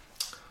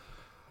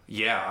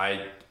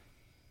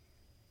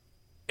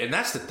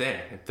that's the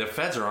thing. The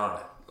Feds are on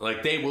it.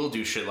 Like, they will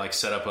do shit like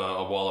set up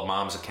a Wall of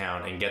Moms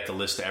account and get the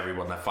list of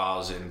everyone that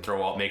follows it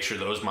and make sure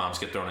those moms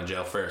get thrown in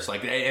jail first.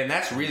 Like, and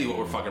that's really what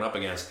we're fucking up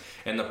against.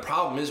 And the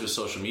problem is with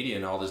social media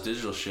and all this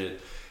digital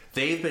shit,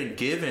 they've been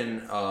given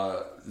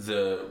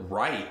the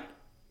right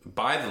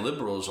by the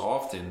liberals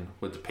often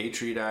with the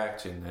Patriot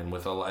Act and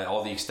with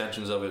all the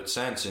extensions of it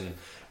since, and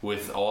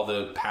with all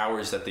the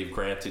powers that they've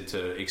granted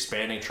to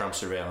expanding Trump's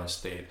surveillance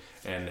state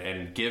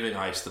and giving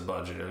ICE the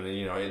budget and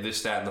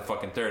this, that, and the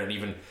fucking third, and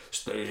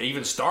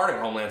even starting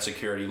Homeland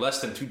Security less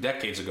than 2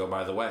 decades ago,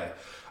 by the way.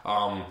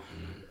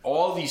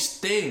 All these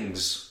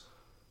things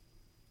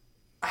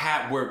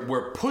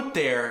were put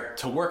there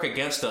to work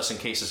against us in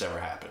case this ever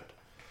happened.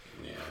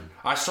 Yeah.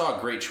 I saw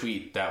a great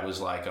tweet that was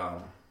like,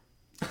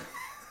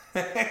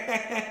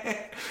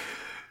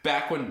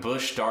 back when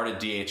Bush started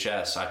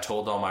DHS, I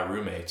told all my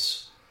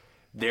roommates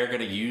they're going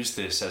to use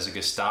this as a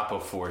Gestapo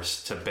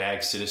force to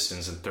bag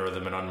citizens and throw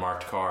them in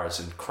unmarked cars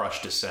and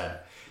crush dissent.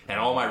 And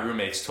all my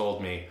roommates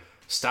told me,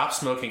 stop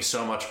smoking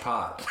so much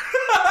pot.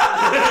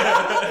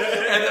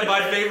 And then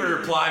my favorite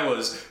reply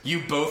was,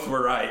 you both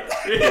were right.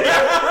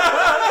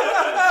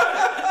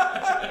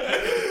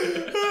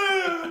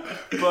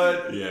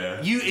 But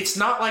it's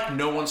not like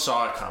no one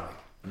saw it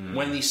coming.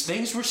 When these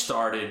things were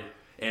started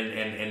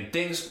and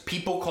things,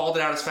 people called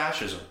it out as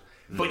fascism.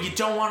 But you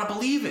don't want to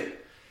believe it.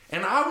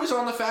 And I was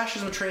on the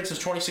fascism train since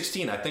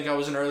 2016. I think I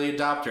was an early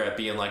adopter at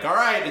being like, all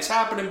right, it's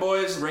happening,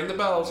 boys, ring the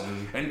bells.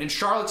 And in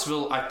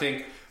Charlottesville, I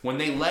think when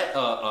they let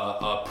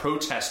a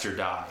protester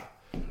die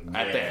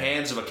at the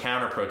hands of a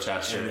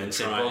counter-protester. And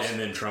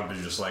then Trump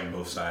is just like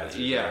both sides.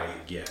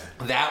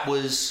 That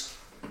was...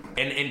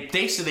 And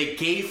they said they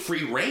gave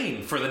free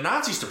rein for the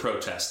Nazis to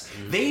protest.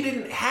 They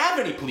didn't have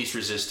any police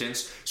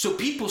resistance, so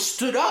people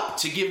stood up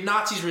to give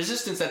Nazis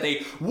resistance that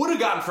they would have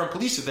gotten from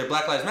police if they're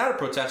Black Lives Matter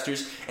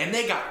protesters, and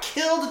they got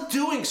killed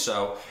doing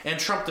so, and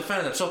Trump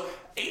defended them. So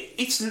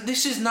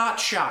this is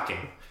not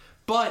shocking,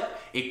 but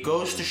it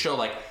goes to show,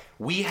 like,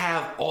 we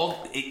have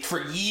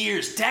for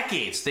years,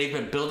 decades, they've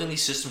been building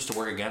these systems to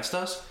work against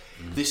us.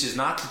 This is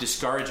not to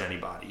discourage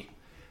anybody.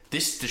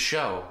 This is to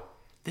show...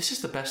 this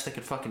is the best they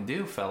can fucking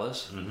do,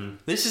 fellas.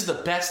 This is the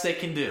best they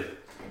can do.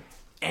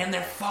 And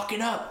they're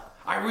fucking up.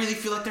 I really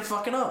feel like they're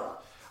fucking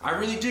up. I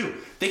really do.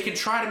 They can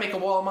try to make a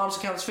wall of mom's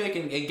accounts fake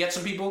and get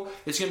some people.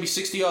 It's going to be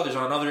 60 others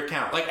on another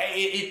account. Like,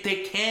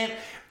 they can't...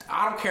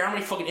 I don't care how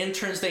many fucking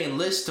interns they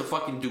enlist to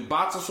fucking do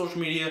bots on social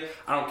media.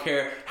 I don't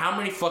care how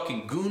many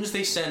fucking goons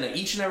they send to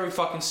each and every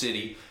fucking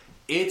city.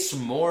 It's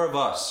more of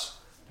us.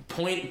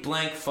 Point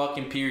blank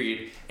fucking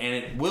period. And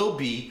it will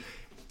be...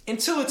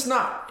 until it's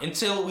not.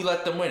 Until we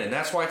let them win. And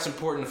that's why it's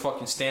important to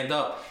fucking stand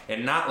up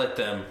and not let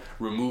them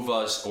remove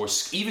us or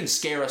even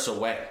scare us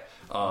away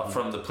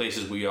from the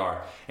places we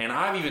are. And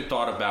I've even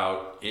thought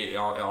about it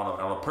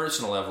on a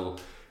personal level.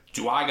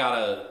 Do I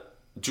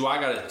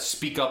gotta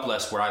speak up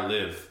less where I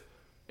live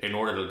in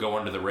order to go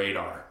under the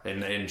radar?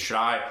 And should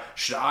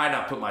I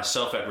not put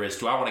myself at risk?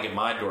 Do I want to get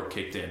my door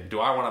kicked in? Do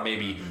I want to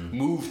maybe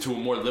move to a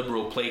more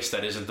liberal place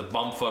that isn't the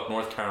bumfuck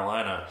North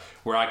Carolina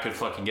where I could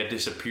fucking get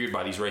disappeared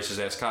by these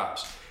racist ass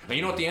cops? And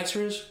you know what the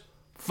answer is?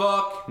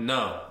 Fuck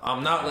no.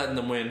 I'm not letting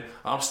them win.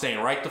 I'm staying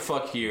right the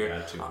fuck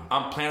here.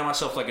 I'm planting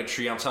myself like a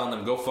tree. I'm telling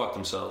them go fuck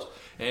themselves.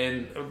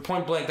 And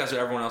point blank, that's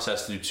what everyone else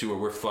has to do too, or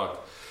we're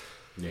fucked.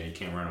 Yeah, you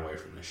can't run away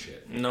from this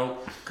shit.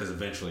 Nope. Because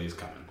eventually it's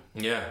coming.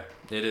 Yeah,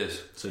 it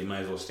is. So you might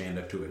as well stand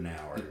up to it now,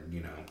 or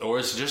or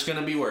it's just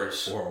gonna be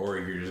worse, or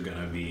you're just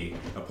gonna be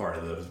a part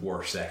of the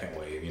worst second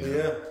wave.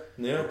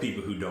 Yeah.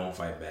 People who don't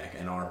fight back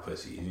and are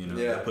pussies.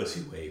 The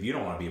pussy wave. You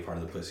don't want to be a part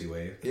of the pussy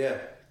wave. Yeah,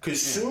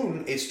 because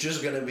soon it's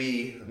just gonna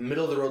be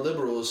middle of the road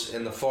liberals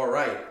and the far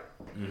right,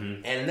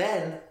 and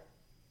then.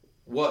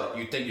 What?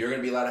 You think you're going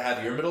to be allowed to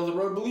have your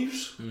middle-of-the-road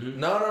beliefs?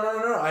 No.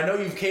 I know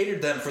you've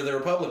catered them for the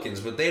Republicans,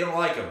 but they don't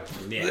like them.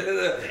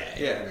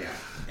 Yeah.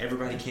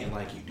 Everybody can't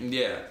like you.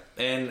 Yeah.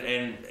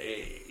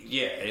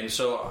 And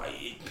so...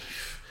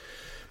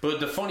 but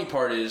the funny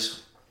part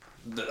is,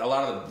 a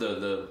lot of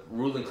the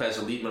ruling class,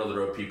 elite,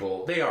 middle-of-the-road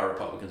people, they are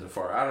Republicans and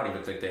far. I don't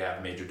even think they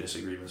have major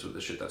disagreements with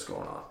the shit that's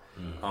going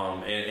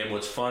on. And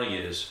what's funny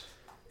is,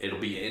 it'll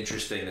be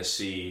interesting to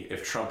see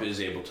if Trump is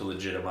able to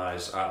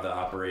legitimize the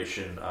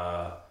operation...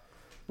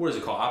 what is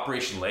it called?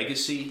 Operation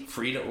Legacy?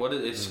 Freedom? What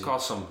is it? It's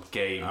called some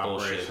gay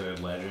bullshit.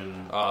 Operation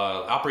Legend.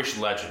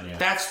 Operation Legend. Yeah.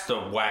 That's the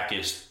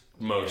wackest,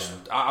 most...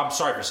 Yeah. I'm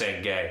sorry for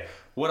saying gay.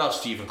 What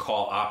else do you even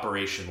call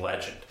Operation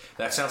Legend?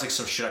 That sounds like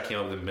some shit I came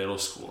up with in middle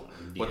school.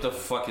 Yeah. What the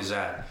fuck is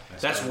that?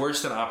 That's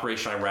worse than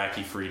Operation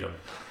Iraqi Freedom.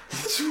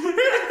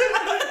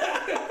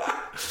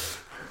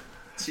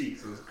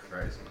 Jesus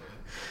Christ, man.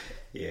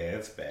 Yeah,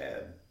 it's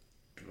bad.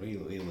 We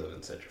live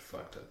in such a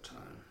fucked up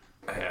time.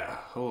 Yeah,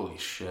 holy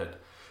shit.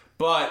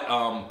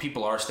 But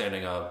people are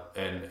standing up,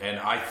 and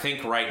I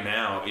think right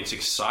now it's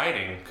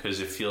exciting because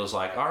it feels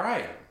like, all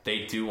right,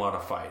 they do want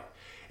to fight.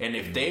 And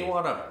if they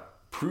want to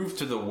prove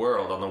to the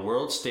world, on the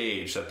world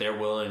stage, that they're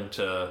willing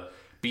to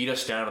beat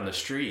us down in the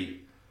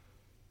street,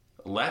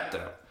 let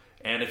them.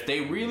 And if they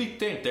really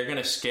think they're going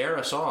to scare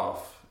us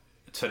off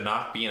to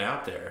not being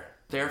out there,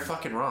 they're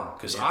fucking wrong.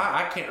 Because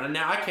I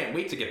can't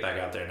wait to get back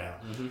out there now.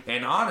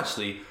 And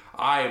honestly,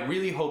 I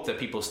really hope that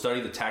people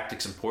study the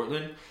tactics in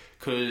Portland.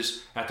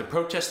 Because at the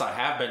protests I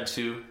have been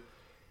to,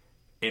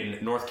 in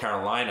North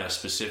Carolina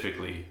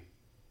specifically,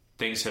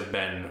 things have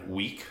been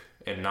weak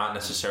and not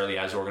necessarily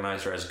as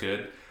organized or as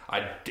good.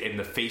 In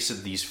the face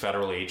of these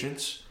federal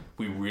agents,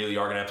 we really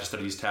are going to have to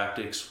study these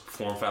tactics,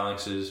 form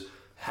phalanxes,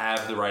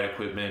 have the right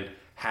equipment,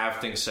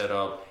 have things set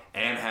up,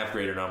 and have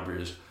greater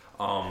numbers.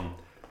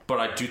 But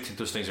I do think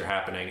those things are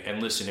happening.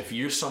 And listen, if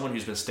you're someone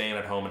who's been staying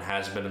at home and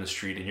hasn't been in the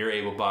street, and you're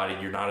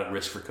able-bodied, you're not at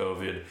risk for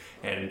COVID,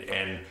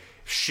 and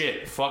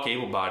shit, fuck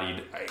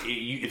able-bodied.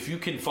 If you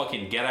can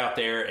fucking get out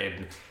there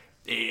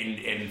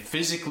and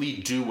physically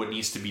do what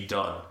needs to be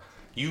done,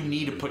 you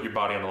need to put your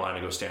body on the line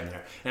to go stand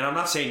there. And I'm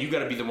not saying you got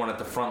to be the one at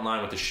the front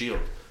line with the shield.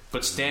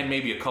 but stand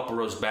maybe a couple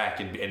rows back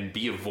and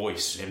be a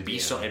voice and be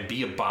and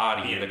be a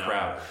body in the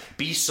crowd.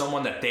 Be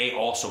someone that they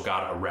also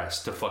gotta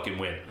arrest to fucking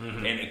win.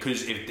 And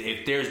because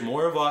if there's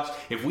more of us,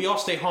 if we all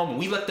stay home and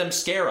we let them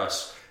scare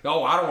us,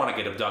 oh, I don't want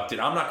to get abducted,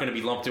 I'm not going to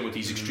be lumped in with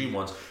these extreme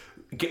ones.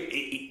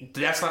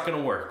 That's not going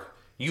to work.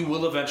 You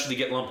will eventually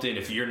get lumped in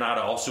if you're not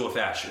also a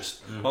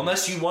fascist.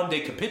 Unless you one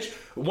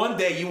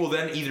day you will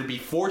then either be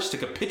forced to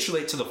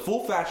capitulate to the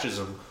full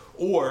fascism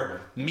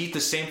or meet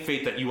the same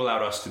fate that you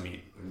allowed us to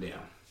meet. Yeah.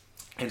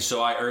 And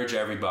so I urge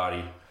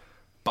everybody,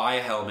 buy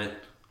a helmet,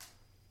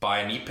 buy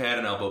a knee pad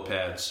and elbow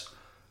pads,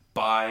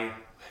 buy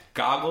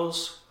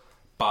goggles,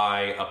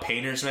 buy a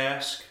painter's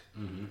mask,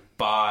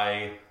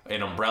 buy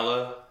an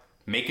umbrella,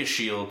 make a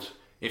shield.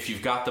 If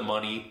you've got the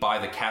money, buy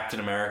the Captain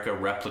America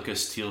replica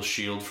steel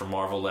shield from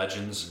Marvel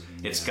Legends.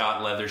 It's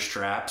got leather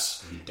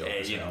straps.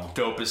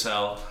 Dope as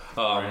hell.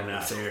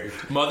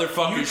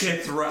 Motherfuckers. You can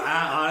throw.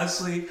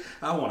 Honestly,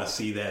 I want to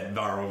see that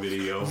viral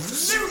video.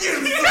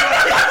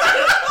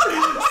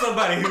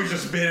 Somebody who's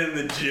just been in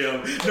the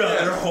gym,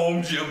 their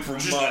home gym for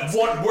months,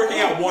 working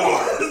out one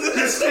arm,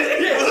 just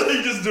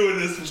doing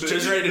this,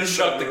 just ready to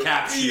chuck the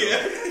cap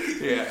shield.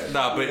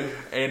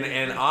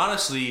 And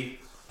honestly,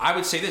 I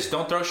would say this: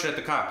 don't throw shit at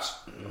the cops.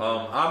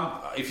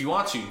 If you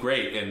want to,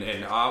 great, and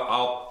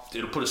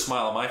it'll put a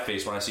smile on my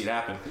face when I see it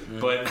happen.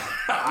 But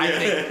I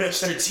think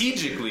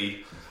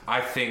strategically,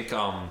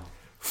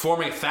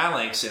 forming a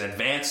phalanx and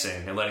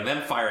advancing and letting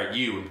them fire at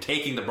you and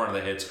taking the brunt of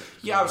the hits.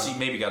 You obviously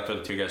maybe got to throw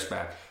the tear gas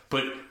back,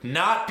 but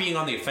not being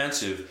on the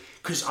offensive,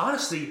 because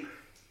honestly,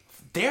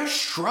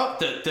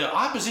 the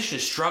opposition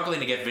is struggling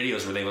to get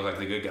videos where they look like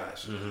the good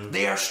guys.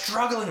 They are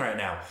struggling right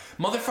now.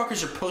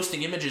 Motherfuckers are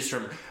posting images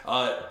from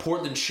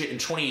Portland shit in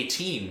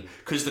 2018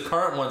 because the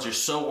current ones are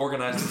so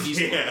organized and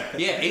peaceful.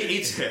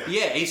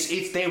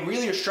 They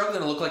really are struggling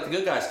to look like the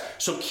good guys.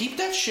 So keep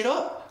that shit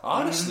up.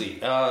 Honestly,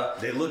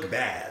 they look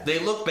bad. They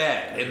look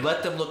bad, and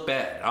let them look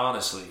bad.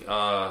 Honestly.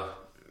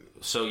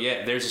 So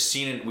yeah, there's a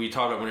scene we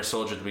talked about Winter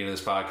Soldier at the beginning of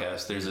this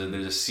podcast. There's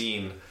a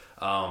scene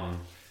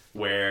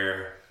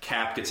where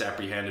Cap gets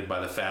apprehended by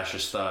the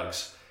fascist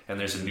thugs, and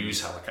there's a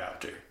news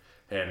helicopter,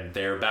 and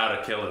they're about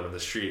to kill him in the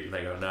street, and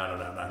they go, no,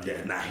 not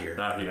here.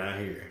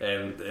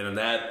 And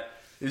that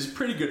is a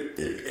pretty good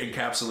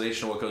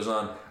encapsulation of what goes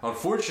on.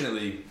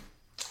 Unfortunately,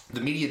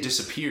 the media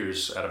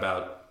disappears at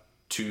about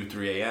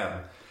 2-3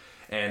 a.m.,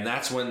 and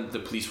that's when the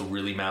police will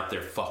really mount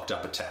their fucked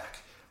up attack.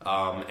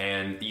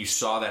 And you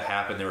saw that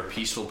happen. There were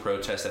peaceful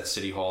protests at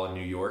City Hall in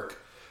New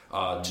York to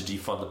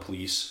defund the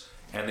police.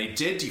 And they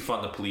did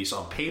defund the police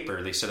on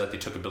paper. They said that they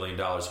took $1 billion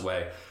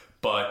away.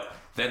 But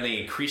then they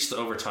increased the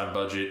overtime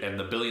budget, and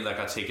the $1 billion that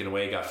got taken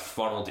away got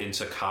funneled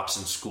into cops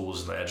and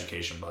schools and the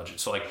education budget.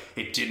 So,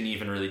 it didn't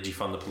even really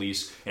defund the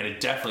police, and it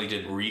definitely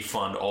didn't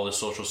refund all the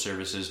social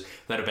services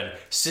that have been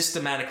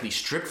systematically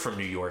stripped from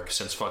New York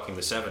since fucking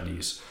the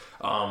 70s.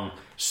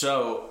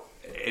 So,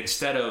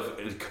 instead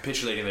of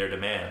capitulating their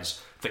demands,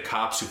 the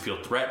cops who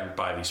feel threatened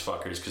by these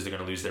fuckers because they're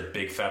going to lose their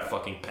big fat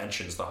fucking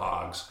pensions, the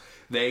hogs,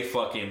 they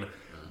fucking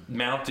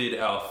mounted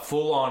a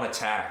full-on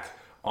attack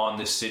on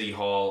this City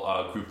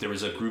Hall group. There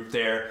was a group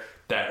there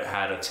that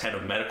had a tent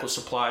of medical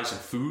supplies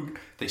and food.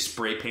 They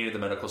spray painted the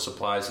medical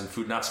supplies and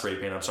food. Not spray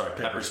paint, I'm sorry,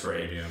 pepper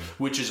spray,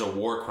 which is a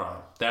war crime.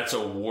 That's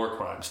a war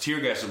crime. Tear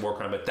gas is a war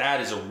crime, but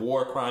that is a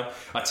war crime.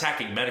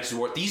 Attacking medics is a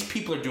war. These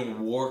people are doing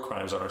war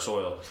crimes on our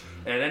soil.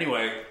 And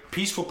anyway,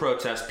 peaceful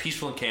protest,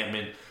 peaceful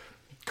encampment,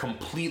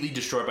 completely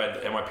destroyed by the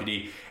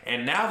NYPD.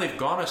 And now they've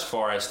gone as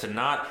far as to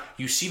not...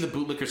 You see the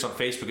bootlickers on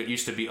Facebook, it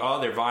used to be,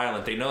 they're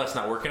violent. They know that's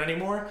not working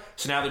anymore.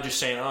 So now they're just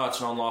saying, it's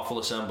an unlawful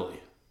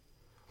assembly.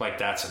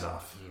 That's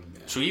enough.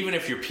 So even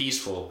if you're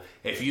peaceful,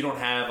 if you don't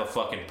have a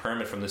fucking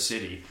permit from the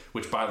city,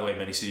 which, by the way,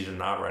 many cities are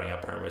not writing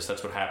out permits.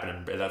 That's what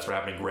happened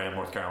in Graham,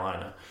 North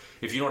Carolina.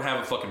 If you don't have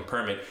a fucking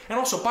permit... And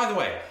also, by the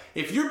way,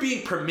 if you're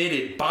being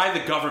permitted by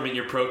the government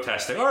you're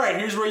protesting, all right,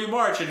 here's where you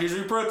march and here's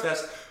where you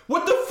protest...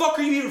 What the fuck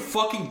are you even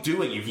fucking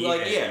doing?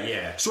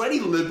 So any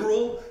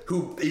liberal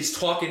who is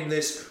talking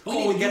this,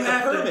 we get the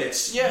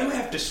permits. You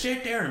have to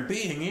sit there and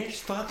be in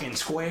this fucking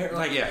square.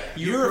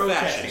 You're a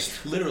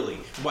fascist. Literally.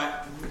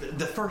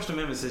 The First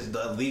Amendment says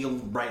the legal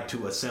right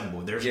to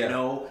assemble. There's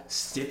no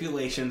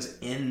stipulations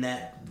in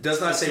that. Does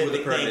not say with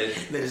a permit.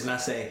 That does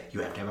not say you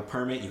have to have a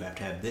permit, you have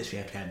to have this, you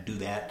have to do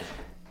that.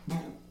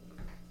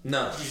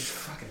 No.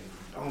 Fucking,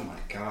 oh my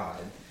God.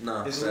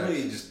 No. It's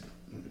literally just...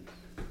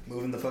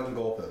 moving the fucking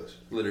goalpost.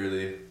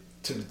 Literally.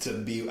 To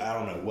be, I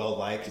don't know,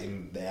 well-liked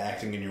in the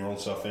acting in your own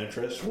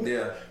self-interest.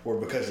 Or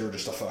because you're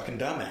just a fucking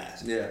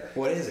dumbass. Yeah.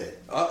 What is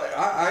it?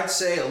 I'd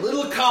say a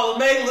little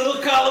column A,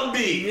 little column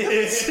B.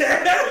 You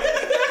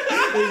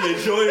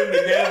join them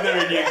together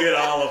and you get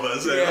all of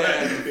us.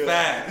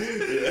 Fact.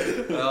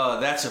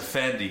 That's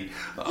offending.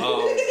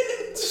 For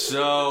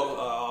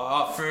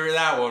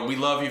that one, we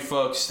love you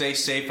folks. Stay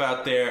safe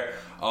out there.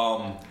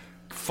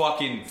 Fuck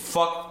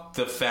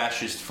the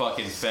fascist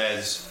fucking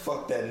feds.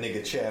 Fuck that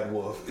nigga Chad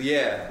Wolf.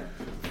 Yeah.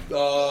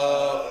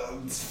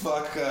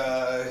 Fuck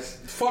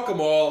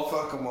them all.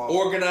 Fuck them all.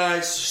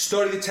 Organize.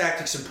 Study the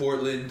tactics in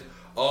Portland.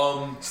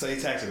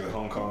 State taxes in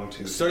Hong Kong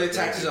too. State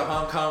taxes in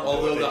Hong Kong,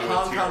 although the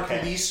Hong Kong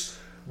police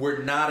were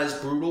not as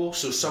brutal.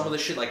 So some of the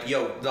shit, like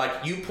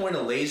you point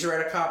a laser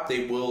at a cop,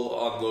 they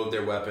will unload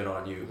their weapon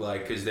on you,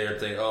 like because they're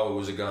thinking, oh, it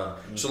was a gun.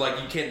 Mm-hmm. So like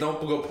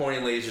don't go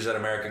pointing lasers at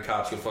American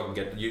cops. You'll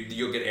fucking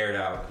you'll get aired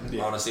out.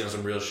 Yeah. Honestly, on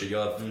some real shit,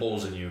 you'll have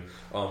holes in you.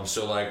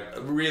 So like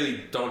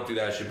really don't do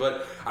that shit.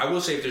 But I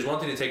will say, if there's one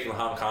thing to take from the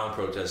Hong Kong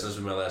protests, and this is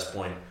my last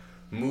point: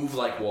 move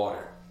like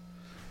water.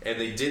 And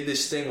they did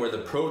this thing where the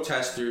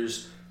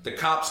protesters, the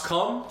cops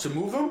come to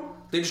move them,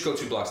 they just go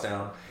 2 blocks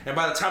down. And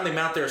by the time they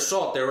mount their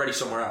assault, they're already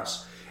somewhere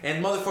else.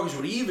 And motherfuckers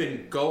would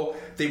even go,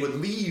 they would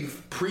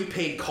leave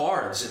prepaid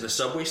cards in the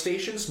subway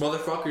stations.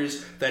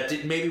 Motherfuckers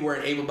that maybe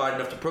weren't able-bodied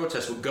enough to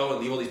protest would go and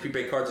leave all these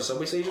prepaid cards in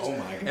subway stations. Oh my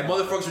God. And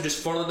motherfuckers would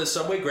just funnel in the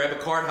subway, grab a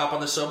card, hop on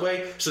the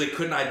subway, so they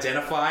couldn't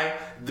identify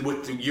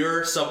with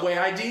your subway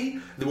ID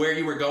where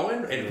you were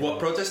going and what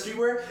protester you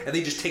were. And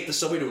they just take the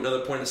subway to another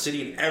point in the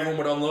city and everyone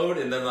would unload.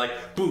 And then like,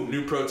 boom,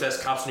 new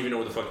protest. Cops don't even know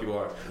where the fuck you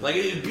are. Like,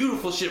 it was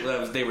beautiful shit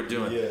that they were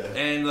doing. Yeah.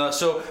 And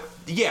so...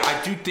 yeah,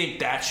 I do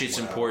think that shit's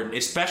important,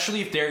 especially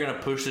if they're going to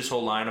push this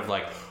whole line of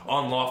like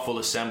unlawful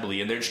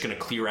assembly and they're just going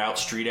to clear out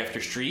street after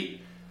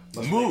street.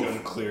 Move.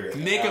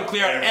 Make them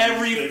clear out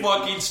every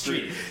fucking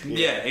street.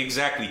 Yeah,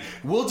 exactly.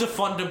 We'll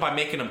defund them by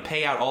making them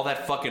pay out all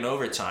that fucking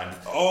overtime.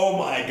 Oh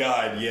my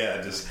God, yeah.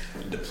 Just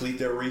deplete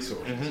their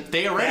resources. Mm-hmm.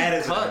 They already That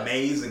is an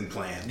amazing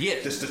plan. Yeah.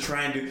 Just to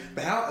try and do...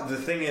 But the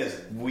thing is,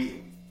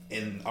 we,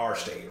 in our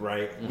state,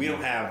 right, we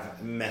don't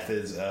have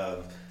methods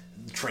of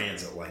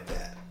transit like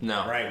that.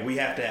 No. Right? We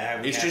have to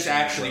have... It's just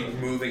actually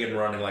moving and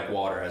running like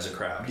water as a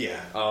crowd. Yeah.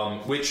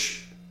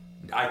 Which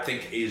I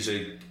think is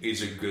a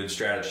good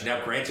strategy. Now,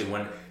 granted,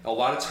 when a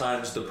lot of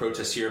times the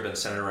protests here have been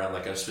centered around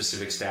like a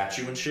specific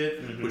statue and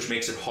shit, which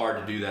makes it hard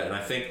to do that. And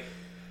I think,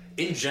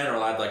 in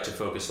general, I'd like to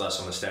focus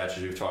less on the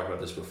statues. We've talked about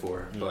this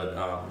before. But,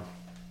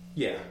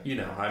 yeah,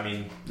 I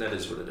mean, that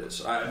is what it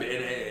is.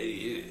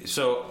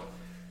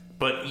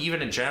 But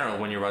even in general,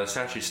 when you're by the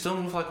statue, still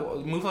move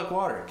like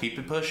water. Keep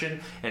it pushing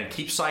and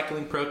keep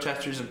cycling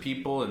protesters and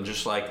people and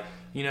just like,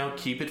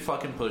 keep it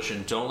fucking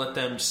pushing. Don't let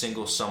them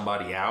single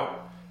somebody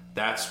out.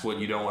 That's what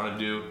you don't want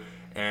to do.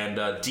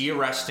 And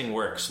de-arresting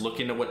works. Look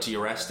into what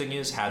de-arresting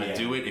is, how to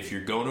do it. If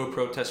you're going to a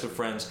protest with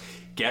friends,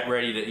 get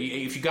ready to...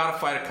 If you got to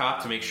fight a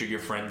cop to make sure your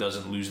friend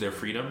doesn't lose their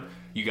freedom,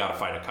 you got to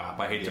fight a cop.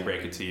 I hate to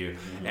break it to you.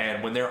 Mm-hmm.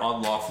 And when they're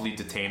unlawfully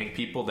detaining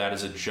people, that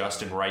is a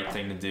just and right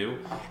thing to do.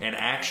 And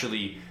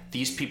actually...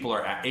 these people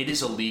it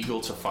is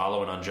illegal to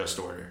follow an unjust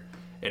order,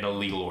 an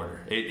illegal order.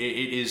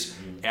 It is,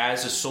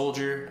 as a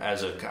soldier,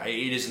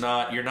 it is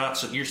not,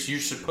 you're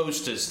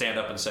supposed to stand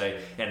up and say,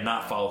 and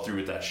not follow through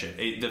with that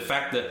shit. The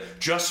fact that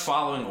just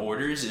following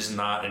orders is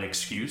not an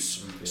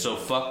excuse. Yeah. So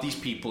fuck these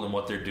people and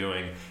what they're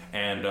doing.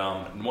 And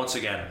once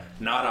again,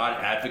 not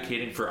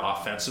advocating for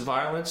offensive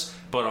violence,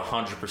 but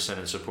 100%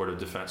 in support of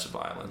defensive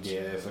violence. Yeah,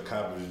 if a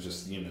cop was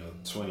just,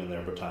 swinging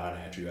their baton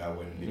at you, I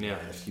wouldn't be mad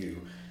if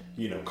you...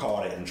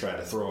 caught it and tried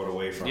to throw it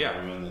away from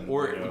them. And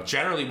then,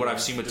 generally what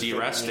I've seen with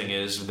de-arresting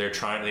is they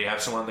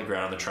have someone on the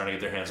ground, they're trying to get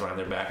their hands behind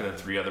their back, and then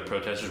 3 other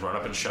protesters run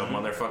up and shove them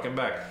on their fucking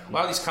back. A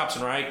lot of these cops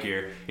in riot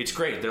gear, it's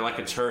great. They're like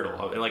a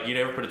turtle. Like, you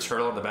never put a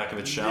turtle on the back of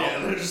its shell.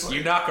 Yeah,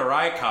 you knock a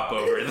riot cop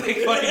over and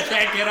they fucking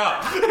can't get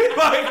up.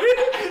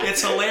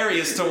 It's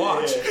hilarious to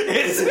watch.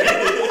 Yeah.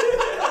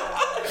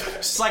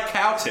 It's like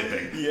cow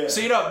tipping. Yeah.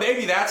 So,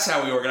 maybe that's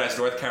how we organize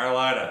North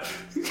Carolina.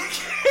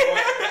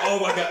 Oh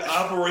my God,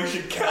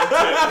 Operation Cow Tip.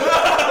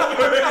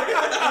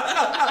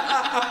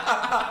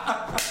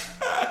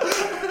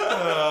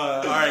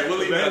 All right, we'll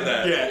leave it on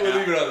that. Yeah, we'll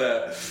leave it on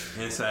that.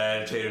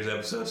 Inside Agitators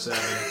episode 7.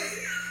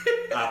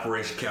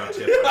 Operation Cow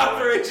Tip.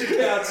 Operation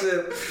Cow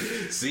Tip.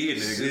 See you,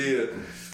 nigga. See you.